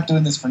 You're not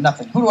doing this for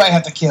nothing. Who do I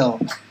have to kill?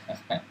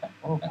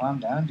 Oh, calm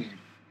down, dude.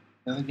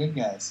 They're the good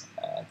guys.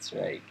 That's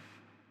right.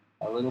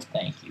 A little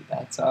thank you.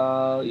 That's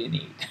all you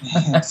need.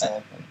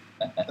 Exactly.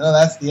 So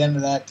that's the end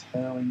of that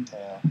harrowing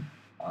tale.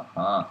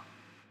 Uh-huh.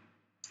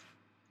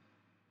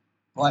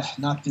 But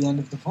not the end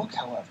of the book,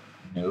 however.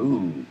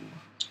 No.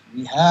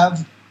 We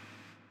have,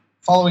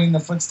 following the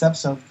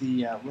footsteps of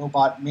the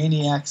Robot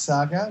Maniac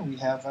saga, we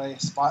have a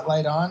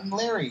spotlight on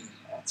Larry.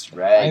 That's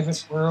right.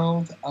 Private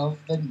World of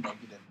the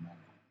Negative Man.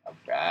 All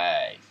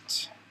right.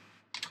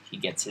 He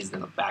gets his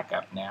little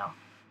backup now.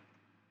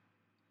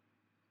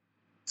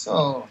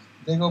 So,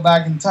 they go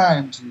back in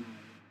time to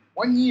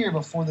 1 year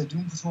before the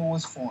Doom Patrol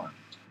was formed.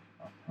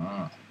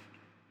 Uh-huh.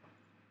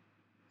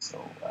 So,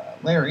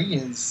 Larry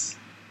is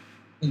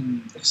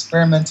in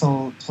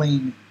experimental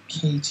plane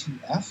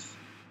K2F,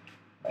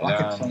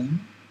 rocket plane,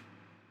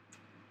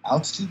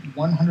 altitude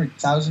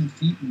 100,000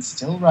 feet and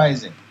still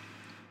rising.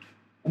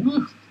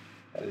 Ooh,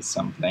 that is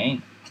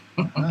something.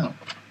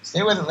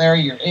 Stay with it,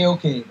 Larry. You're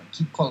A-okay, but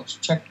keep close.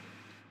 Check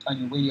on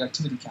your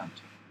radioactivity count.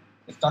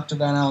 If Dr.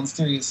 Van Allen's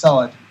theory is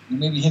solid, you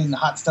may be hitting the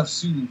hot stuff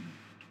soon.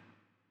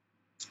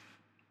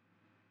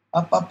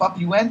 Up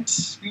you went,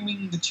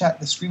 screaming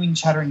the screaming,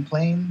 chattering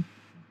plane.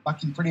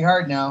 Bucking pretty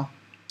hard now.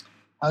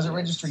 How's it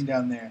registering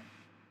down there?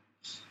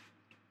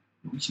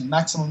 You're reaching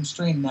maximum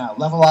strain now.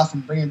 Level off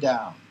and bring her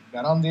down. We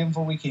got all the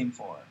info we came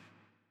for.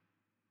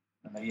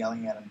 And they're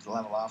yelling at him to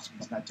level off, and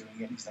he's not doing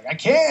it. He's like, I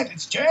can't!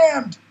 It's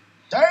jammed!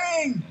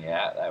 Dang!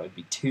 Yeah, that would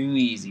be too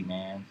easy,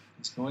 man.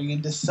 He's going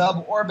into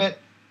sub-orbit.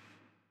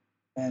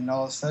 And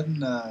all of a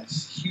sudden, a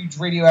huge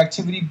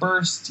radioactivity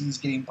burst. He's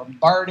getting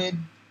bombarded.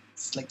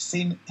 It's like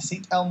St.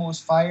 Elmo's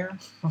fire.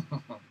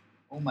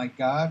 Oh my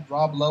God!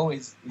 Rob Lowe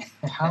is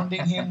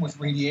pounding him with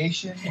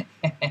radiation.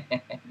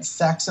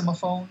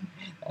 Saxophone.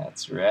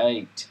 That's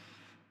right.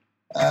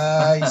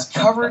 He's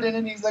covered in it.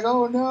 And he's like,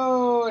 "Oh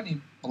no!" And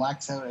he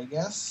blacks out. I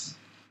guess.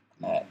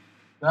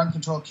 Ground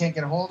control can't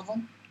get a hold of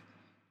him.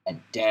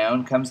 And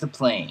down comes the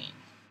plane.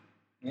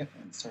 Yep,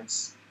 and it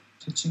starts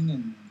pitching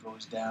and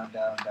goes down,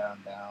 down,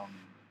 down, down.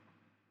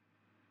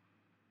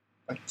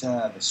 But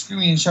the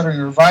screaming and shuddering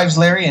revives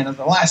Larry, and at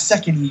the last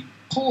second, he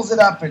pulls it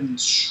up and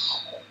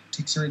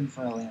takes her in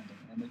for a landing,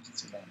 an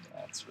emergency landing.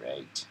 That's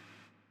right.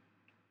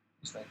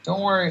 He's like,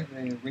 "Don't worry."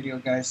 The radio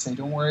guys say,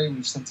 "Don't worry,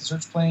 we've sent the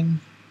search plane."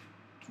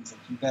 He's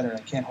like, "You better.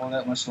 I can't hold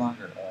out much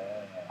longer."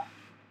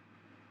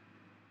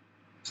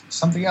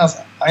 Something else.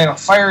 I have a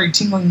fiery,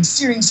 tingling,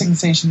 searing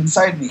sensation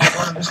inside me. I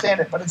don't understand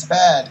it, but it's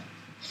bad.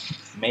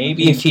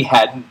 Maybe if he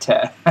hadn't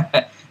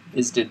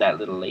visited that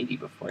little lady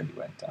before he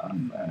went off.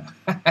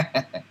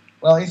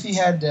 Well, if he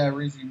had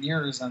rearview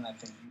mirrors on that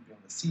thing, he'd be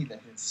able to see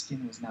that his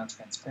skin was now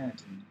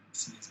transparent and you could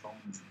see his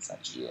bones and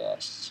such.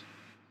 Yes.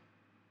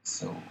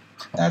 So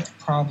that's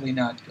probably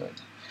not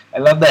good. I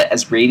love that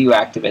as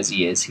radioactive as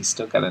he is, he's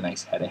still got a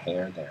nice head of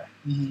hair there.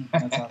 Mm-hmm.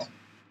 That's awesome.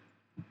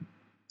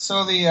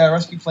 So the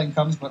rescue plane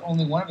comes, but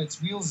only one of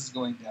its wheels is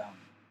going down.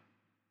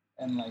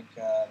 And,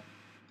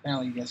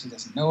 apparently, I guess he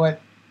doesn't know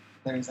it.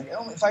 Larry's like,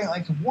 "Oh, if I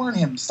could warn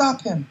him,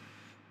 stop him."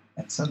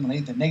 And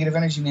suddenly, the negative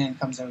energy man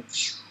comes out,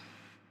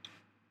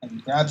 and he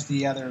grabs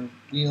the other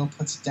wheel,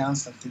 puts it down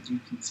so that the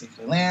dude can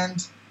safely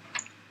land.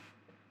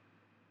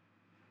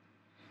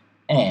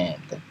 And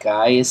the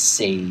guy is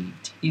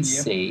saved. He's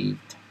Yep.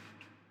 saved.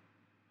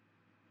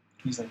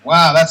 He's like,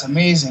 "Wow, that's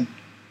amazing.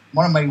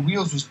 One of my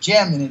wheels was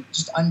jammed, and it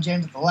just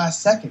unjammed at the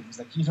last second." He's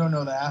like, "You don't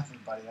know the half of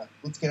it, buddy.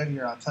 Let's get out of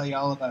here. I'll tell you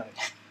all about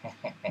it."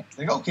 He's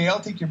like, "Okay, I'll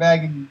take your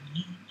bag and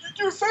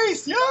your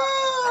face. Yeah!"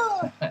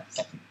 You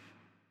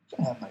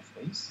can have my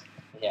face.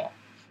 Yeah.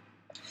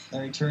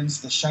 Larry turns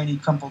to the shiny,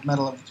 crumpled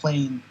metal of the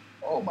plane.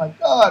 "Oh my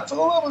God, for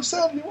the love of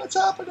Sandy, what's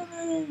happened to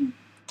me?"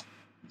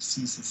 He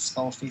sees his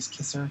skull face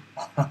kisser.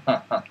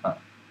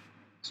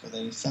 So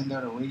they send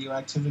out a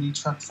radioactivity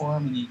truck for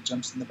him, and he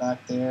jumps in the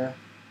back there.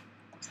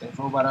 They have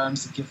robot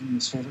arms to give him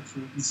his favorite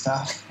food and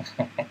stuff.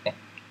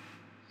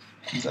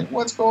 He's like,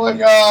 "What's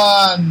going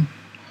on?"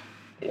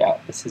 Yeah,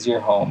 this is your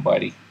home,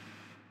 buddy.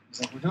 He's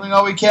like, "We're doing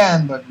all we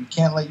can, but we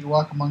can't let you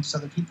walk amongst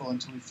other people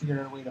until we figure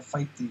out a way to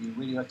fight the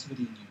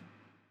radioactivity in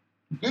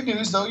you. Good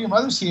news, though, your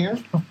mother's here."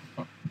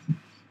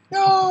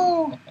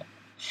 No!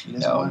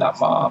 No, not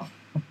Mom.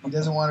 He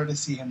doesn't want her to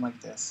see him like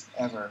this,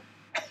 ever.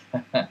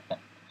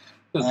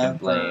 Who can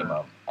blame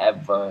him?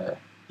 Ever.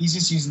 He's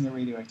just using the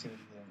radioactivity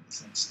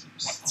as an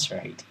excuse. That's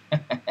right.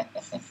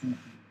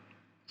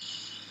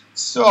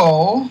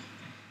 So,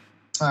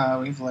 we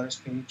have the letters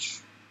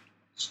page.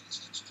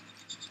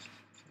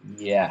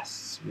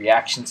 Yes.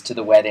 Reactions to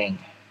the wedding.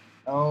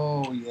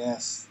 Oh,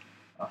 yes.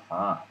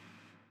 Uh-huh.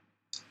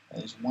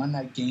 There's one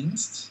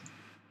against.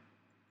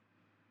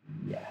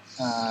 Yes.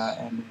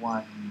 And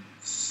one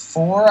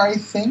for, I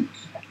think.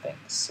 I think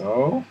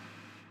so.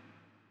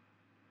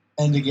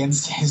 And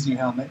against his new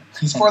helmet.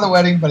 He's for the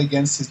wedding, but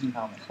against his new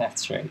helmet.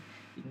 That's right.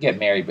 You can get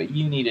married, but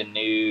you need a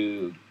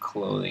new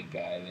clothing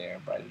guy there,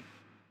 buddy.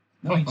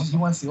 No, he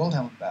wants the old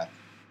helmet back.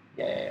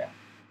 Yeah.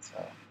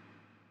 So,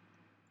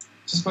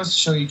 just goes to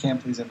show you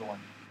can't please everyone.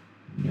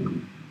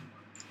 No.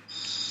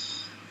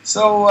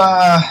 So,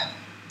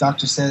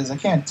 doctor says, "I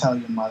can't tell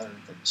your mother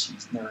that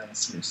she's never going to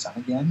see her son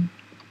again."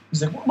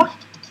 He's like, "What?"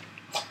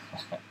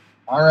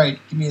 "All right,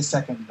 give me a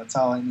second. That's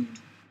all I need."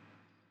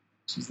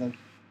 She's like,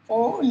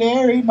 "Oh,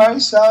 Larry, my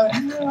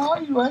son, where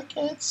are you? I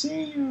can't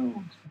see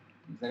you."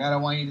 He's like, "I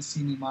don't want you to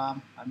see me,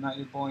 Mom. I'm not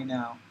your boy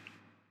now.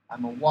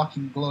 I'm a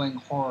walking, glowing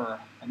horror.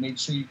 I made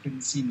sure you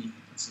couldn't see me." He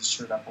puts his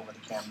shirt up over the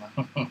camera.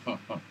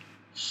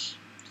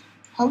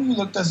 "How you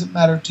look doesn't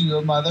matter to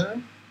your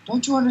mother.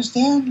 Don't you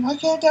understand? I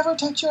can't ever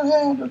touch your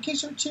hand or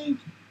kiss your cheek.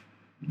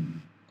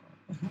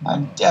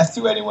 I'm death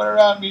to anyone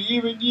around me,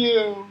 even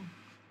you."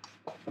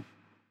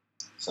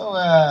 So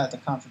at the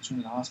conference room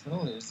in the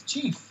hospital, there's the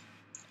chief.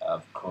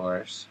 Of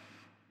course.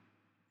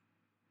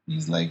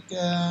 He's like,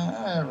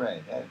 "All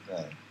right,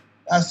 I've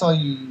asked all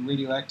you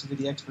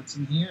radioactivity experts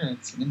in here.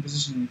 It's an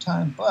imposition of your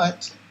time,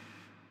 but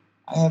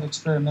I have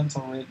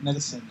experimental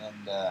medicine,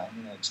 and I'm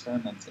going to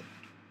experiment it.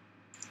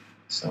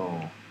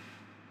 So,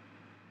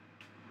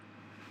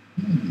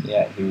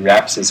 Yeah, he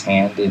wraps his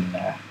hand in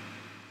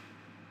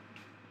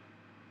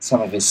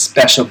some of his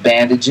special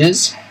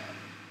bandages.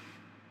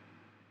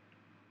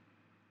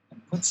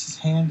 and puts his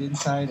hand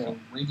inside a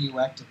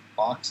radioactive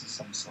box of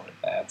some sort.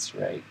 That's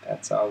right.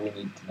 That's all we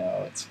need to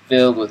know. It's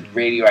filled with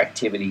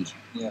radioactivity.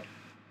 Yep.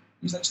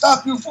 He's like,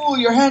 "Stop, you fool!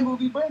 Your hand will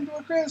be burned to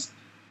a crisp."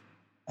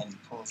 And he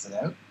pulls it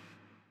out.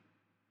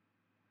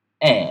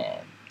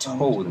 And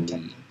totally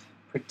protected.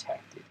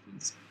 protected.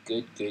 He's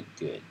good.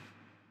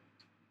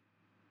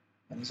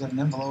 And he's got an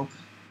envelope.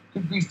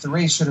 Good grief, the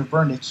rays should have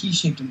burned a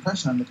key-shaped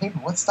impression on the paper.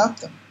 What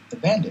stopped them? The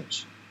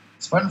bandage.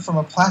 Spun from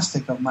a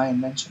plastic of my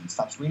invention.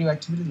 Stops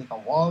radioactivity like a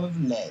wall of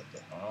lead.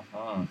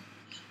 Uh-huh.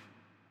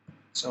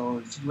 So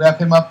if you wrap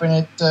him up in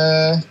it,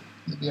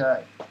 you'll be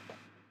alright.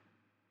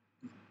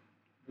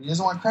 He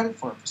doesn't want credit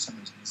for it for some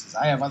reason. He says,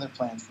 I have other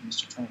plans for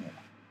Mr. Trainer.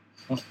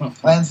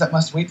 Plans that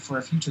must wait for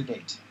a future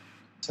date.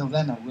 Until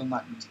then, I will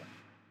not meet him.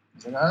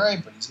 He's like,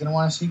 alright, but he's going to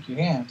want to shake your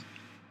hand.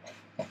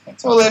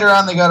 So later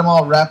on, they got him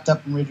all wrapped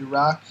up and ready to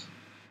rock.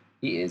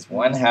 He is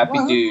one happy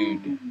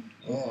dude.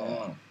 Yeah.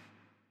 Uh-huh.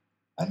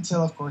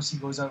 Until, of course, he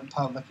goes out in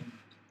public and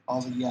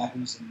all the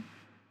yahoos and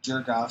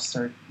jerk-offs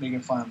start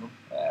making fun of him.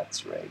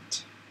 That's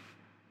right.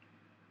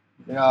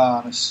 Like,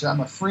 oh, I'm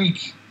a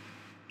freak.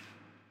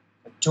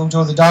 Like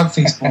Jojo the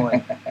dog-faced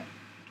boy.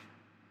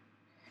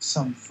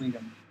 Some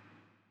freedom.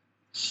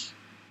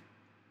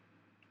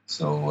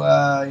 So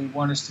he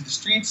wanders through the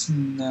streets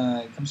and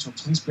comes to a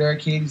police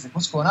barricade. He's like,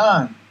 what's going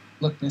on?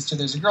 Look, mister,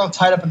 there's a girl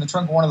tied up in the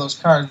trunk of one of those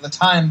cars with a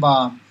time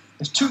bomb.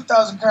 There's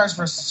 2,000 cars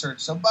for us to search,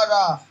 so bug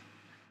off.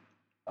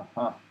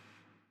 Uh-huh.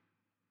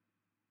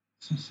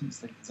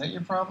 He's like, is that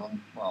your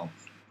problem? Well,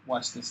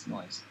 watch this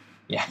noise.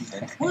 Yeah. He's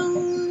like,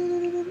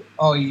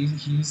 oh, he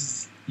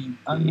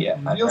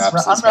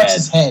unwraps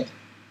his head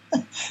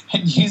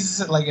and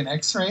uses it like an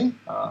X-ray.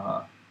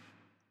 Uh-huh. I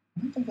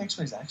don't think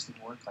X-rays actually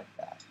work like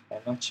that. I'm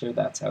not sure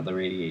that's how the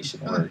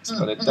radiation works,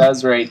 but it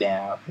does right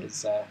now.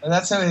 But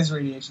that's how his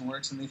radiation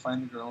works, and they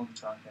find the girl in the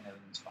trunk, and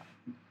everything's fine.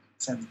 He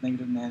sends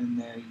negative man in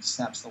there, he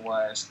snaps the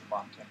wire so the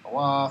bomb can't go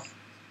off.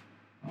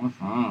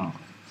 Mm-hmm.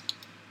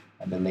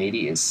 And the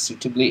lady is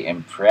suitably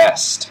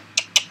impressed.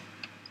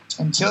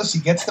 Until she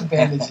gets the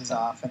bandages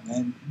off, and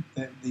then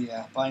the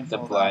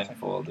blindfold The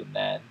blindfold, and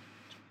then...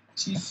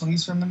 She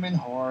flees from him in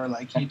horror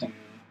like you do. And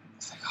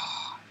he's like,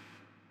 oh,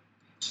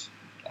 bitch.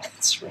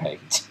 That's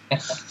right.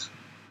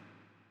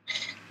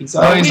 He's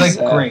like,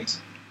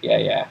 great.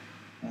 Yeah.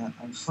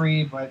 I'm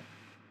free, but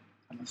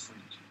I'm a freak.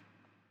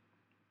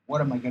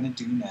 What am I going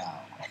to do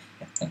now?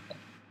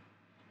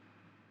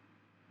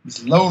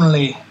 He's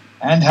lonely,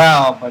 and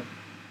how, but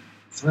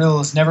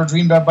thrills never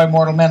dreamed of by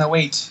mortal men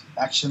await.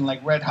 Action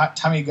like red hot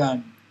Tommy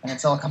gun, and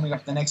it's all coming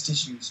up the next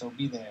issue, so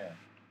be there.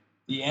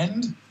 The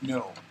end?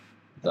 No.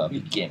 The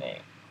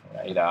beginning.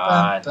 Right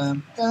on.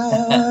 Bum,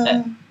 bum,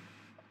 bum.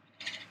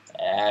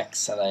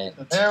 Excellent.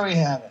 But there we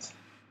have it.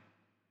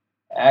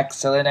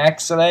 Excellent.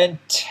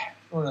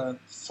 Sort of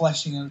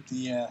fleshing out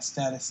the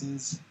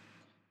statuses.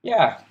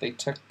 Yeah, they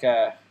took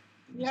the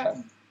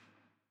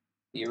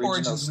original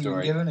Origins we were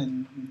story, given,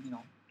 and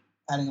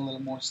adding a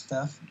little more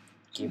stuff.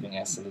 giving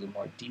us a little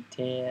more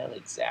detail.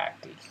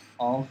 Exactly.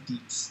 All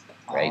deets.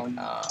 Right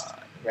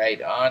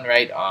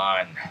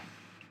on.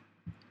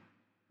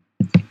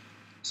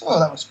 So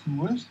that was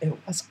cool. It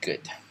was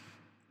good.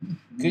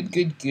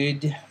 Mm-hmm.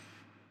 Good. You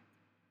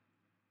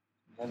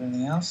have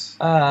anything else?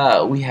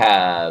 We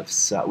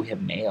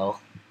have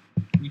mail.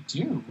 We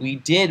do. We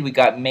did. We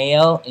got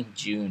mail in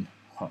June.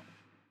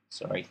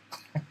 Sorry.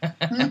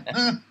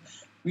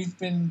 We've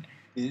been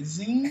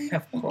busy.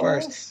 Of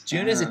course.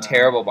 June is a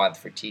terrible month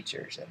for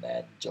teachers, and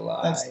then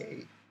July.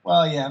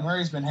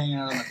 Murray's been hanging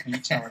out on the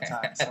beach all the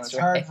time, so it's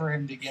hard right. for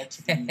him to get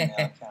to the email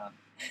account.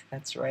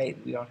 That's right.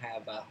 We don't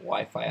have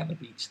Wi-Fi on the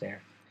beach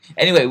there.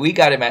 Anyway, we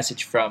got a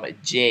message from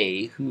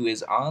Jay, who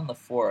is on the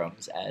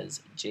forums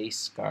as Jay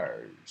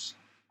Scars.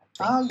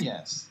 Oh,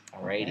 yes.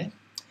 Alrighty. Okay.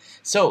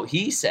 So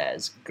he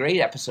says, great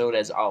episode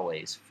as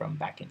always from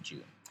back in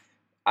June.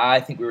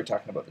 I think we were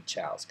talking about the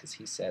Chows, because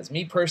he says,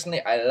 me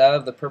personally, I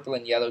love the purple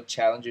and yellow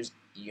Challengers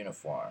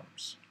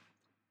uniforms.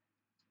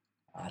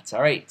 That's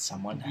all right.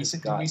 Someone has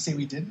got... Did we say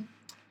we didn't?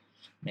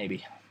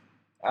 Maybe.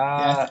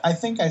 I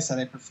think I said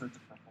I preferred the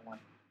purple one.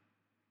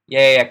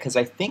 Yeah, because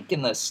I think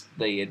in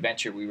the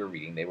adventure we were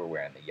reading, they were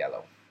wearing the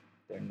yellow.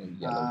 Their new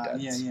yellow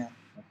duds. Yeah.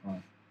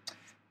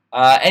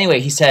 Uh-huh.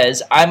 Anyway, he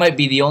says, I might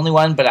be the only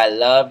one, but I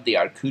love the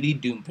Arcudi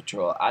Doom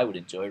Patrol. I would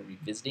enjoy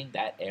revisiting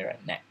that era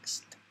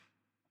next.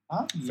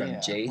 Oh, yeah.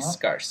 From Jay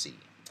Scarcy.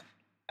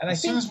 And as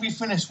soon as we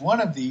finish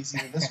one of these,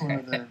 either this one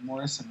or the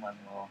Morrison one,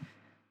 we'll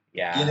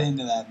get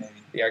into that maybe.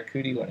 The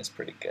Arcudi one is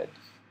pretty good.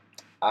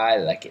 I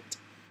like it.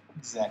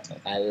 Exactly.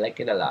 I like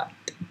it a lot.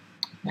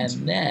 And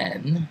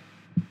then,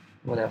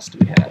 what else do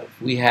we have?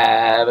 We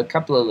have a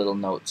couple of little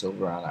notes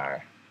over on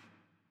our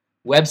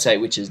website,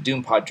 which is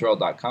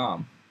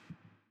doompodtrol.com.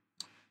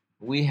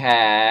 We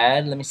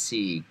had, let me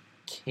see,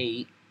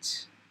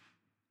 Kate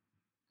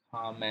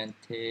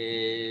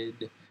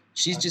commented,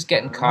 she's just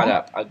getting caught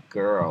up. A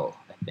girl,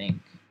 I think.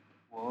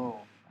 Whoa.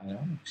 I don't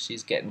know.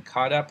 She's getting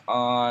caught up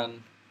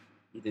on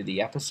either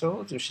the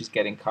episodes or she's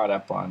getting caught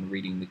up on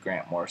reading the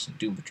Grant Morrison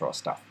Doom Patrol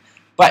stuff.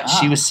 But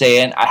she was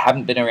saying, I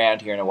haven't been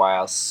around here in a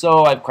while,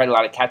 so I have quite a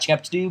lot of catching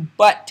up to do,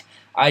 but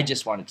I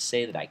just wanted to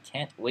say that I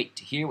can't wait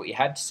to hear what you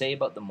had to say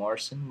about the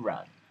Morrison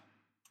run.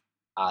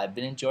 I've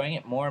been enjoying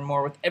it more and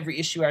more with every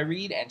issue I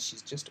read, and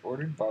she's just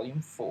ordered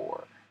Volume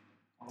 4.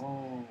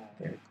 Oh.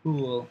 Very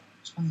cool.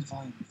 Which one's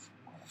Volume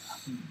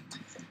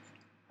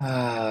 4?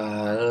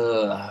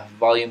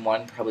 Volume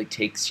 1 probably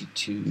takes you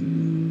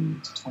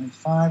to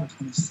 25 or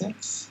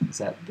 26. Is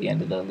that the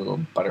end of the little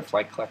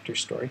butterfly collector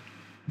story?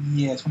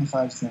 Yeah,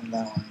 25 is the end of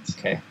that one. So.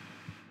 Okay.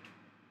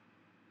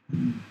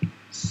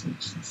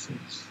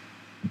 66.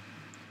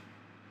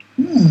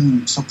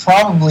 So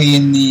probably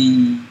in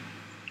the...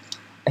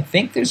 I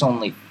think there's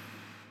only...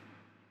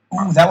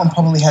 Oh, that one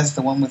probably has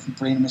the one with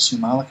Brain and Miss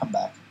Mala come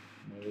back.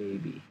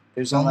 Maybe.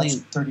 There's No, only...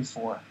 that's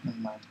 34. Never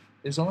mind.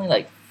 There's only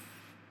like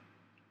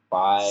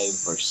 5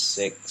 or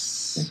 6...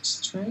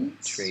 6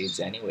 trades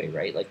anyway,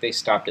 right? Like they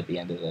stopped at the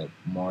end of the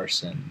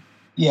Morrison...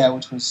 Yeah,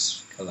 which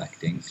was...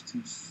 collecting.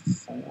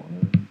 54...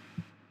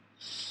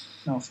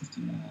 No,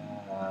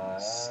 59.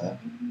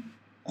 7?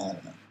 I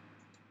don't know.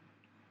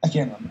 I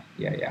can't remember.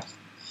 Yeah.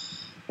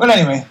 But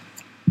anyway,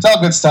 it's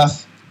all good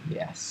stuff.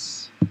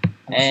 Yes.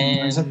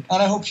 And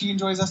I hope she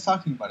enjoys us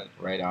talking about it.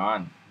 Right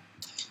on.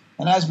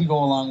 And as we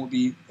go along, we'll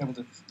be able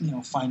to,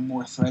 find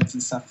more threads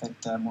and stuff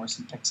that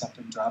Morrison picks up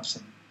and drops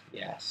and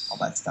all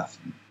that stuff.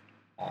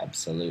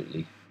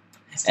 Absolutely.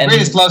 It's the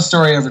greatest love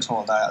story ever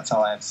told. That's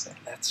all I have to say.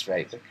 That's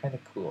right. They're kind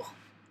of cool.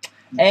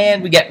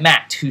 And we get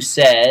Matt, who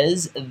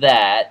says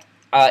that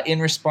in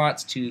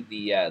response to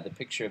the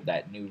picture of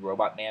that new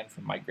robot man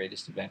from My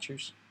Greatest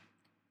Adventures,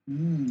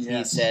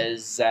 he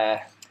says,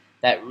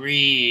 that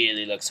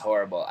really looks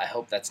horrible. I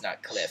hope that's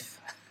not Cliff.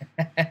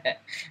 I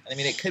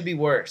mean, it could be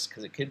worse,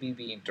 because it could be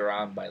being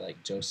drawn by,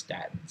 like, Joe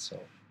Staton, so...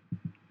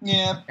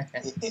 Yeah,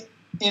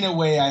 in a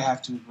way, I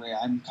have to agree.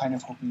 I'm kind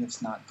of hoping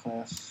it's not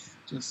Cliff.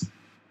 Just,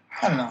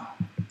 I don't know.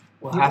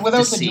 Without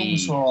the Doom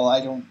Patrol,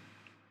 I don't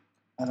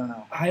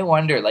know. I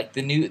wonder, like,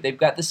 they've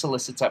got the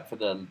solicits up for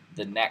the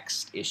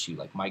next issue,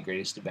 like My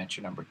Greatest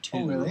Adventure number 2.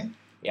 Oh, really?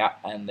 Yeah,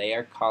 and they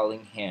are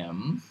calling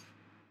him...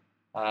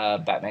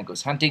 Batman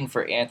goes hunting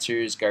for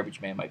answers.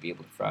 Garbage Man might be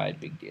able to provide.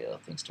 Big deal.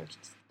 Things start.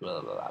 Blah,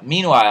 blah, blah.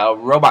 Meanwhile,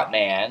 Robot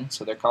Man,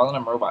 so they're calling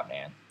him Robot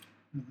Man,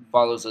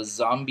 follows a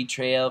zombie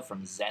trail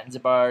from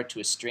Zanzibar to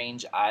a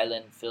strange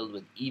island filled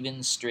with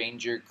even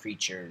stranger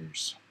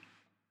creatures.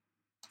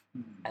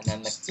 And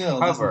then the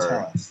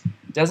cover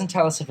doesn't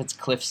tell us if it's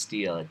Cliff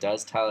Steele. It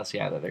does tell us,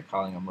 that they're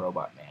calling him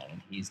Robot Man,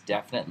 and he's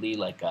definitely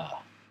like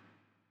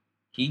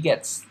he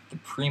gets the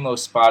primo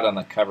spot on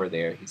the cover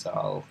there. He's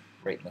all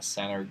right in the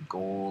center,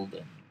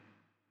 gold,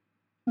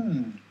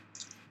 and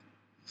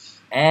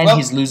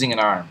he's losing an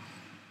arm.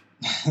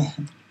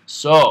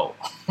 So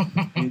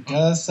it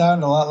does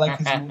sound a lot like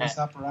his modus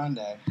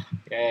operandi.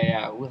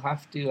 Yeah. We'll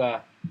have to.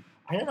 I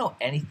don't know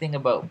anything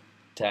about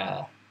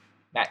Matt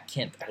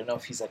Kint. I don't know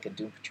if he's like a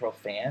Doom Patrol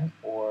fan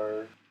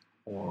or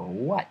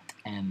what.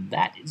 And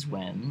that is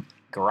when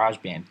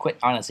GarageBand quit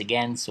on us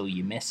again. So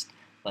you missed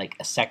like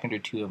a second or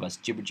two of us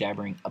jibber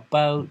jabbering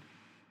about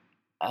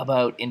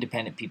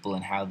independent people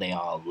and how they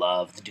all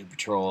love the Doom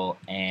Patrol,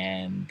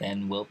 and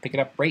then we'll pick it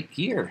up right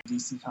here.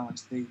 DC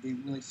Comics, they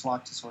really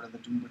flock to sort of the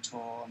Doom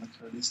Patrol and the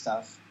Kirby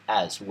stuff.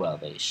 As well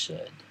they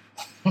should.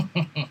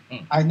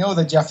 I know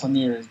that Jeff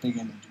Lemire is big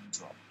into Doom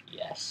Patrol.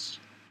 Yes.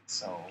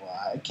 So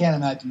I can't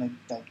imagine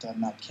that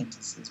Matt Kint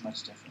is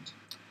much different.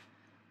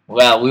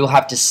 Well, we'll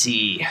have to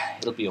see.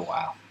 It'll be a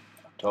while.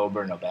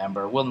 October,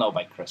 November. We'll know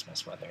by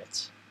Christmas whether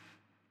it's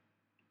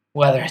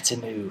a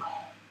new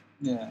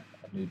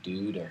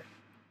dude or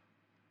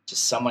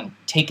just someone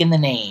taking the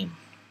name.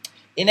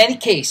 In any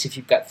case, if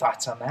you've got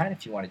thoughts on that,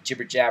 if you want to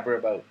jibber jabber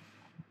about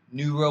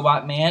new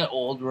Robot Man,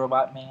 old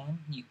Robot Man,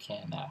 you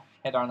can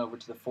head on over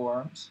to the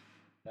forums.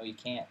 No, you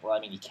can't. Well, I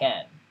mean, you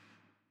can,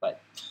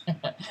 but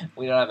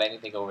we don't have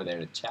anything over there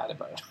to chat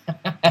about.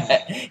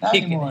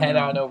 You can head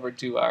on over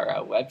to our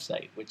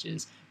website, which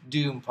is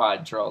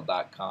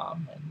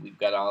doompodtrol.com, and we've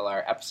got all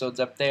our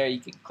episodes up there. You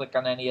can click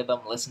on any of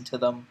them, listen to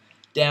them,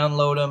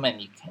 download them, and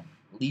you can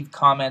leave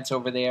comments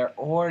over there,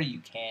 or you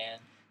can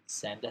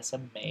send us a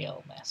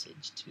mail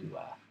message to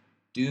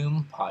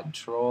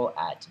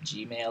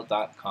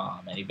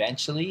doompodtrol@gmail.com, and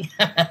eventually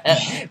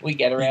we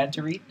get around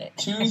to reading it.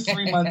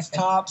 2-3 months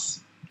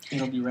tops,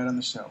 it'll be read on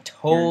the show.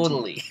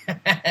 Totally.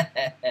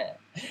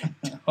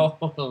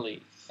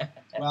 Totally.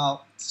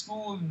 Well,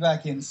 school will be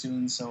back in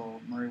soon, so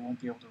Murray won't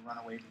be able to run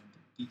away to the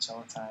beach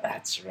all the time.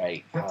 That's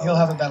right. He'll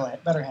have a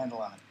better handle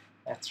on it.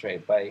 That's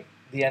right. By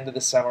the end of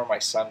the summer, my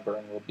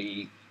sunburn will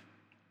be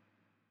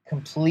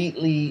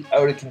completely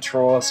out of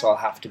control, so I'll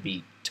have to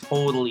be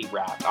totally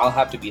wrapped. I'll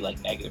have to be like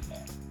Negative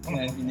Man.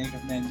 Yeah, be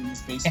Negative Man in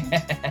his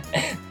basement.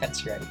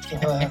 That's right. So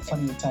he'll have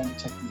plenty of time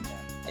to check me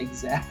out.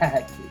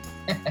 Exactly.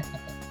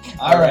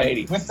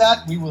 Alrighty. With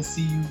that, we will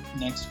see you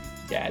next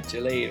week. Catch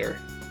you later.